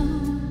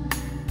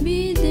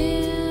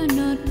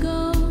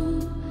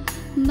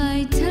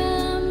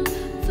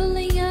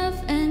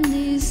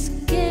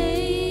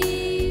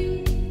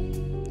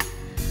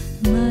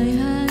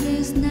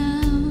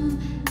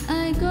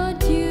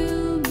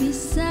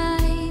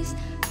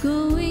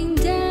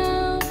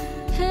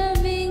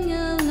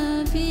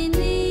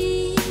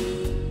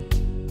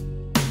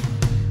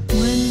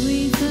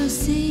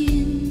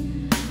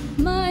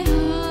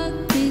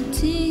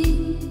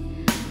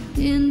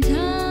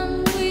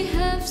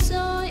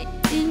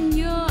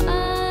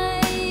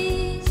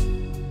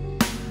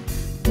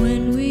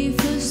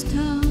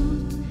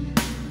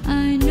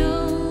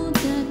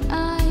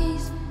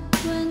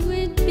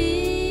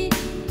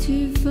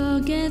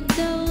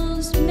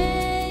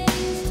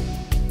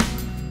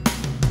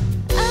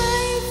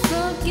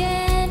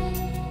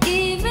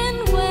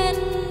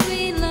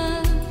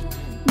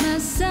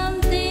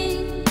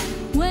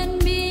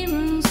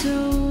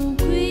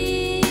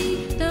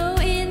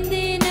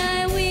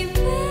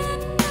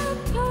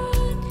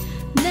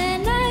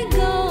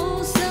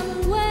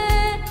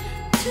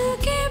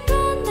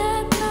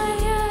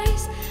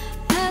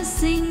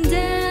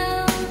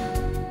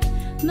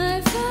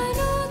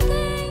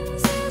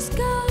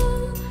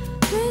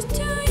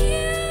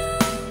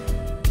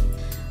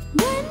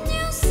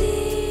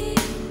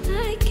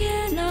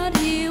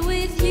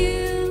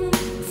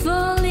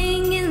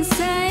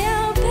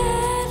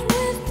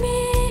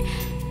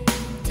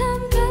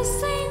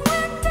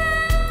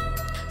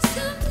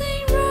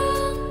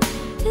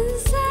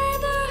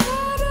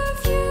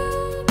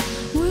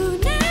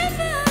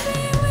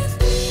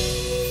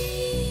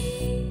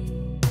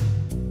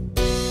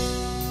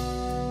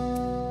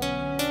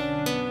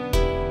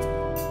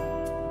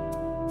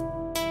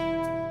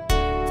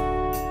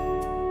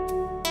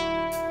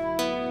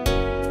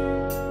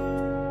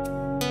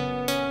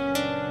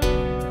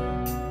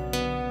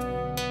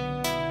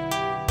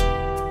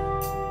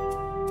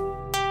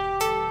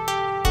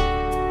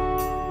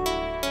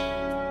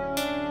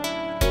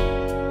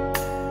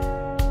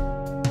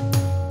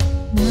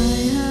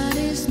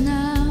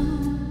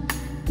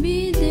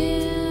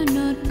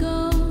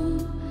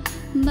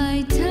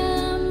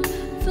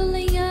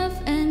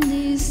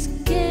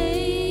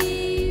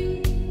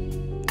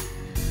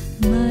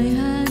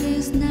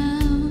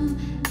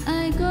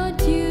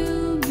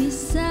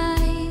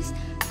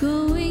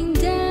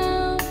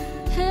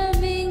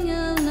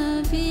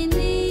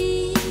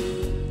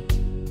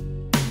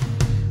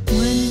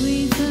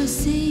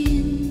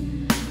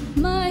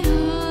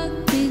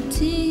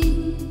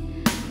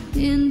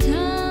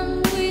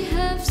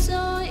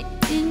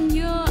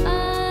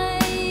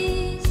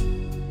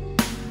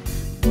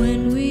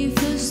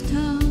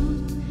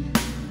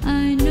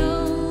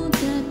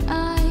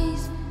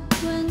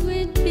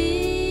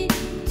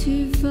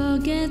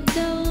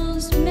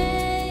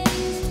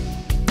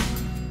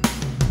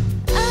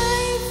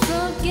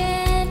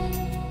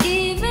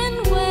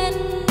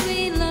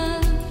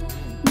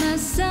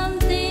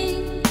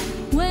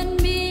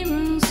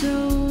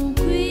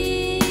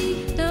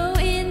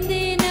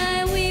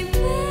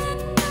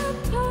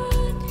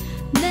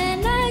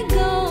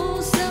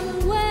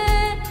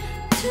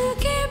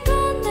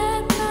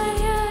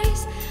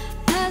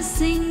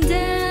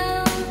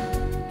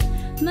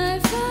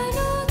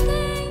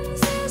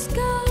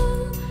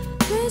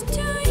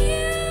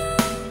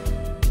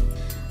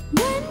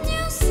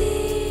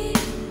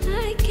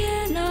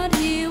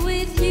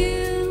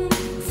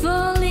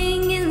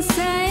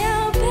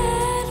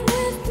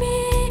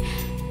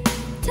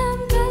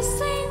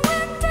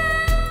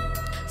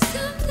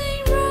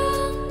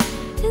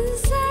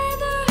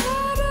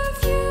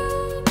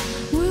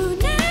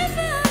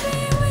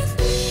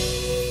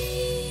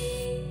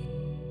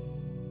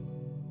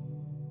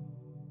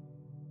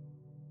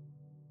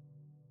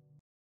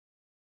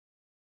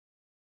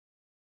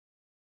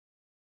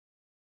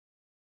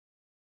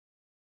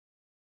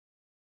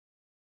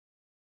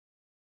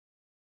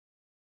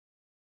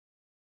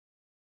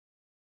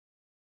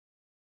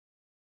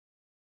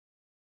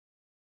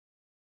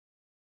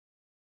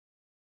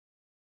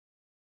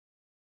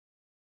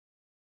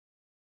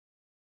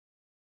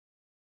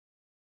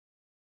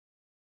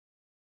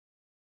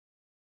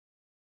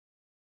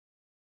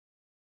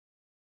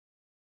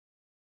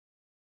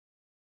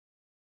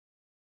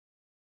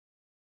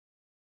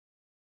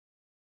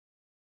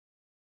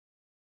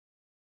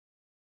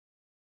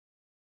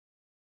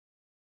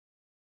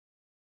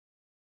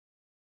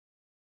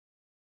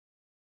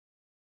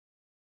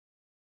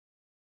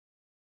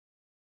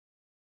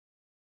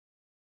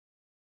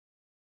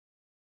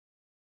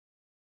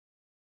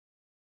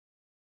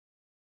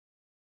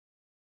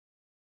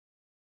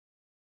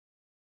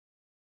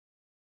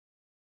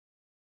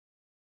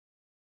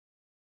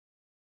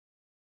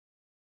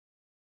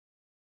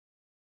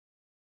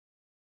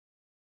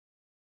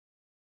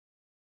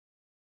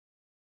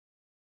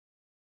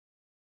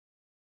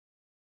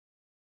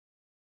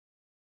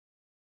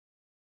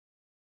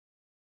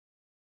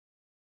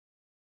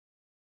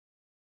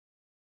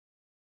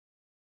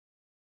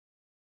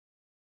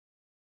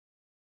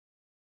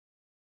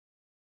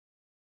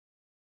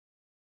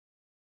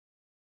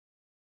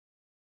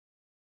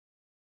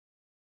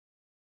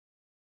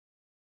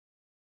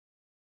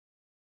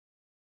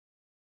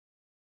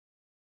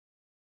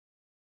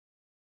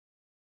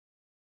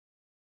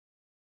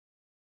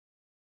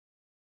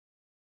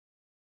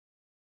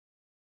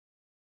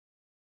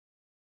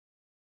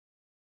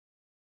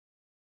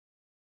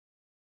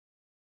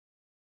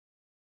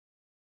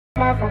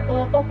ธอสักที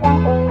ก็เคย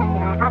เป็นมันไ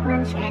ด้พักมั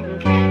นเช่น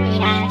เคย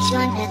อยากช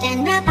วนเธอเต้น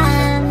ระบ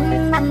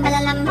ำบัมบล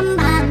าลัมบัม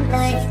บัมเล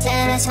ยเจอ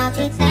ชอบ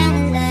ที่เต้น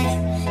เลย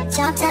ช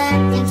อบเธอ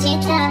อย่างที่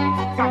เธอ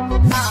ท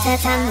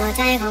ำหัวใ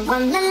จของผ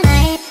มละลา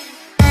ย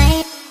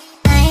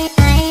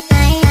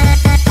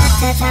เ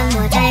ธอทำ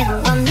หัวใจของ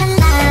ผมละ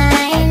ลา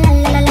ย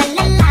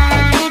ละลา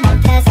ยบอก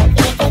เธอสัก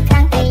อีกค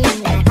รั้งก็ยัง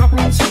ได้พัก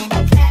มันเช่น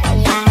เคย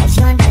อยากช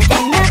วนเธอเต้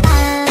นระบำ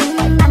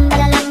บัมบ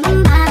ลาลัมบัม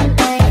บัมเ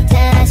ลยเธ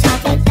อชอบ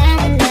ที่เต้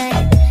นเลย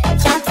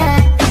ชอบเธอ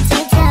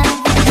ที่เธอ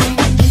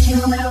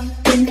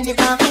เป็นจะ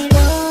บอกให้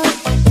รู้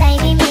ใจ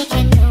พี่มีแ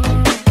ค่หนู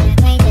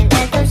ไม่จะเ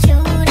ลิกเจ้าชู้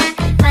นะ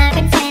มาเ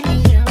ป็นแฟนให้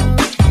อยู่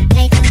ใ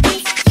ห้คนที่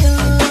อยู่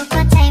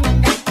ก็ใจมัน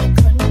รัก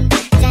คุณ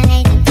จะให้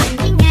ท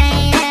ำยังไง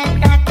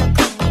รักก็ค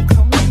งไม่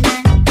คุ้มนะ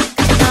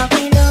จะบอกใ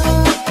ห้รู้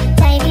ใ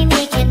จพี่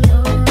มีแค่หนู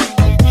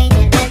ไม่จ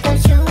ะเลิกเจ้า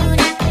ชู้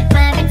นะม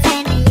าเป็นแฟ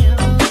นให้อยู่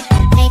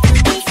ให้คน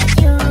ที่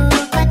อยู่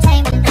ก็ใจ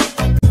มันรัก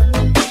คุณ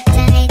จ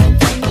ะให้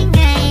ทำยังไง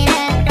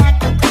รัก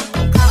ก็คงไ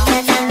ม่คุ้มเธอ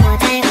ทำหัว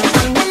ใจของผ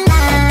มละล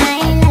าย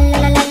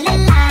ละ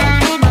ลา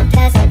ยบอกเธ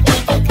อสักอี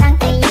กครั้ง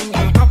ก็ยังไ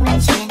ด้พักมัน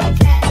เช่นเ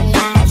คยอย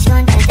ากชว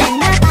นเธอเต้น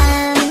ระบำ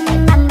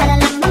บัมบลา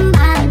ลัมบัม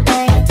บัมเล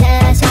ยเธอ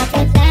ชอบ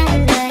ที่เต้น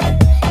เลย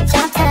ช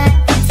อบเธอ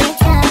ที่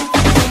เธอ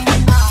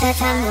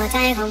ทำหัวใจ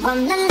ของผม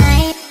ละลา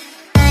ย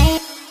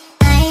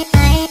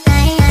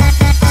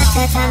เธ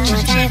อทำหัว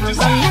ใจของ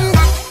ผมละล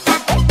าย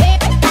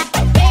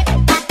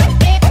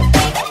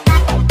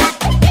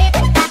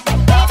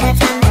เธอ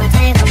ทำหัวใจ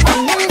ของผม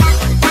ละลายเ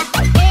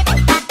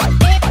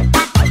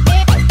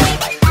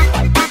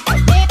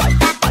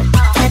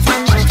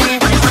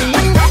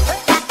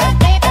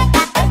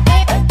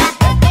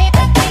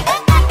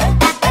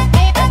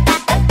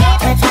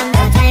ธอทำ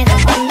หัวใจของผมละลายเธอทำหัวใจของ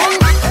ผมละล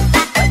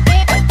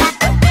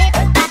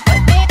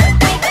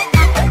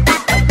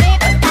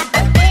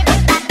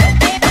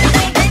าย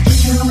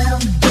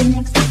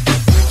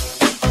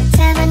เธ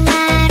อมันน่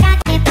ารัก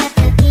ในปก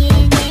ติ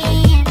นี้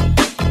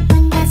มั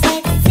นก็เซ็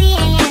กซี่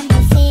อย่างดู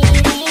ซี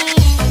รี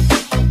ส์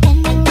เป็น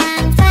ดังนา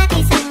งฟ้า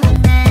ที่ส่ง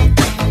มา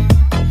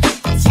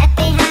แชทไป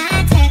หา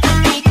เธอก็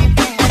ให้เธอเ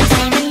ปิดใจ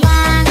มันว่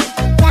าง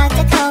อยากจ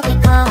ะเข้าไป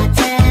กอดเธ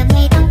อไ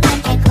ม่ต้องการ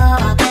แค่ขอ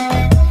เบอ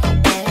ร์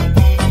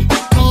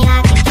ไม่อยา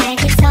กเป็นแค่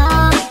ที่สอ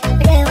ง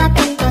หรือว่าเ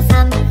ป็นตัวส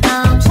ำรอ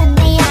งฉันไ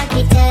ม่อยากใ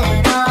ห้เธอ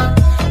รอ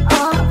โอ้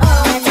โอ้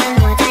เธอทำ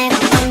หัวใจข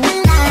องผมละ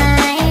ลา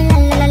ย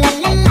ละ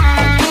ลา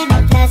ยบอ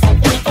กเธอสัก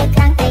อีกค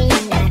รั้งก็ยั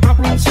งได้พัก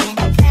มันเช่น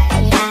เค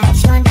ยอยาก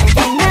ชวนเธอเ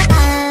ต้นระบำ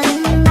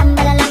บัมบ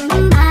ลาลัมบั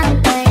มบัม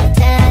เลยเธ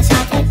อชอ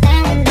บที่เต้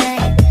นเลย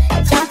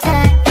ชอบเธอ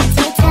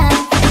ที่เธอ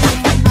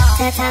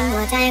ทำหั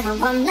วใจของ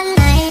ผมละ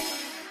ลาย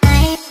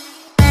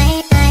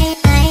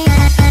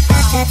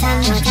เธอท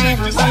ำหัวใจ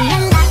ของผมละ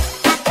ลายเ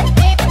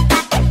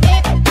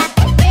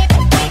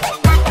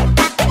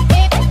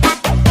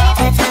ธ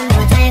อทำหั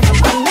วใจของ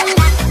ผมละล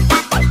าย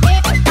เธอ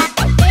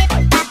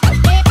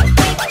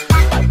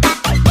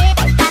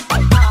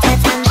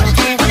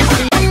ทำหัวใ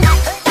จข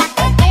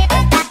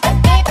อง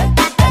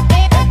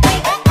ผ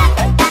มล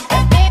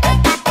ะลา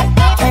ย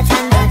เธอท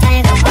ำหัวใจ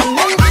ของผมล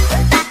ะลาย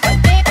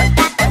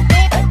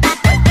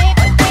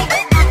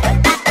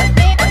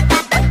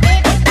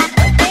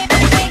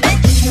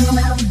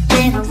ใจ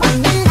ของผม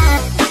ละลาย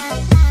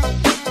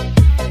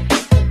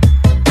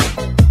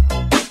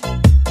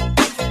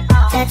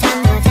เธอท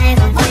ำหัวใจ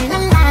ของผมละ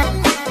ลาย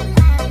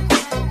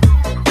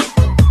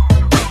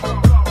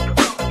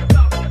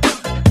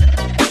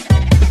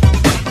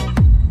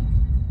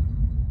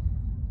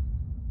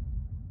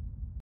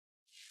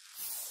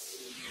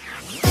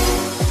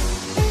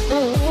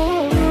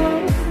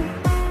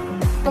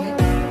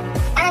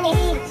I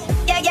need,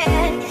 yeah,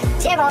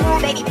 Zero,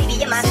 baby,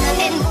 you're my sun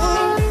and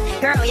moon.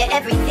 Girl, you're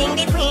everything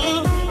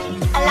between.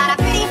 A lot of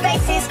pretty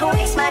faces go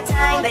waste my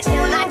time, but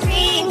you're my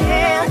dream,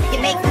 girl. You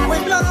make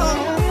flowers bloom.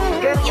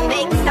 Girl, you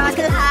make the stars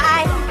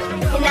collide.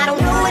 And I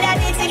don't know what I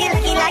did to get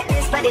lucky like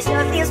this, but it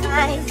sure feels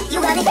fine.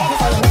 You got me begging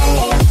for your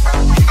money.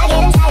 I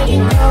get anxiety, you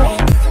know it.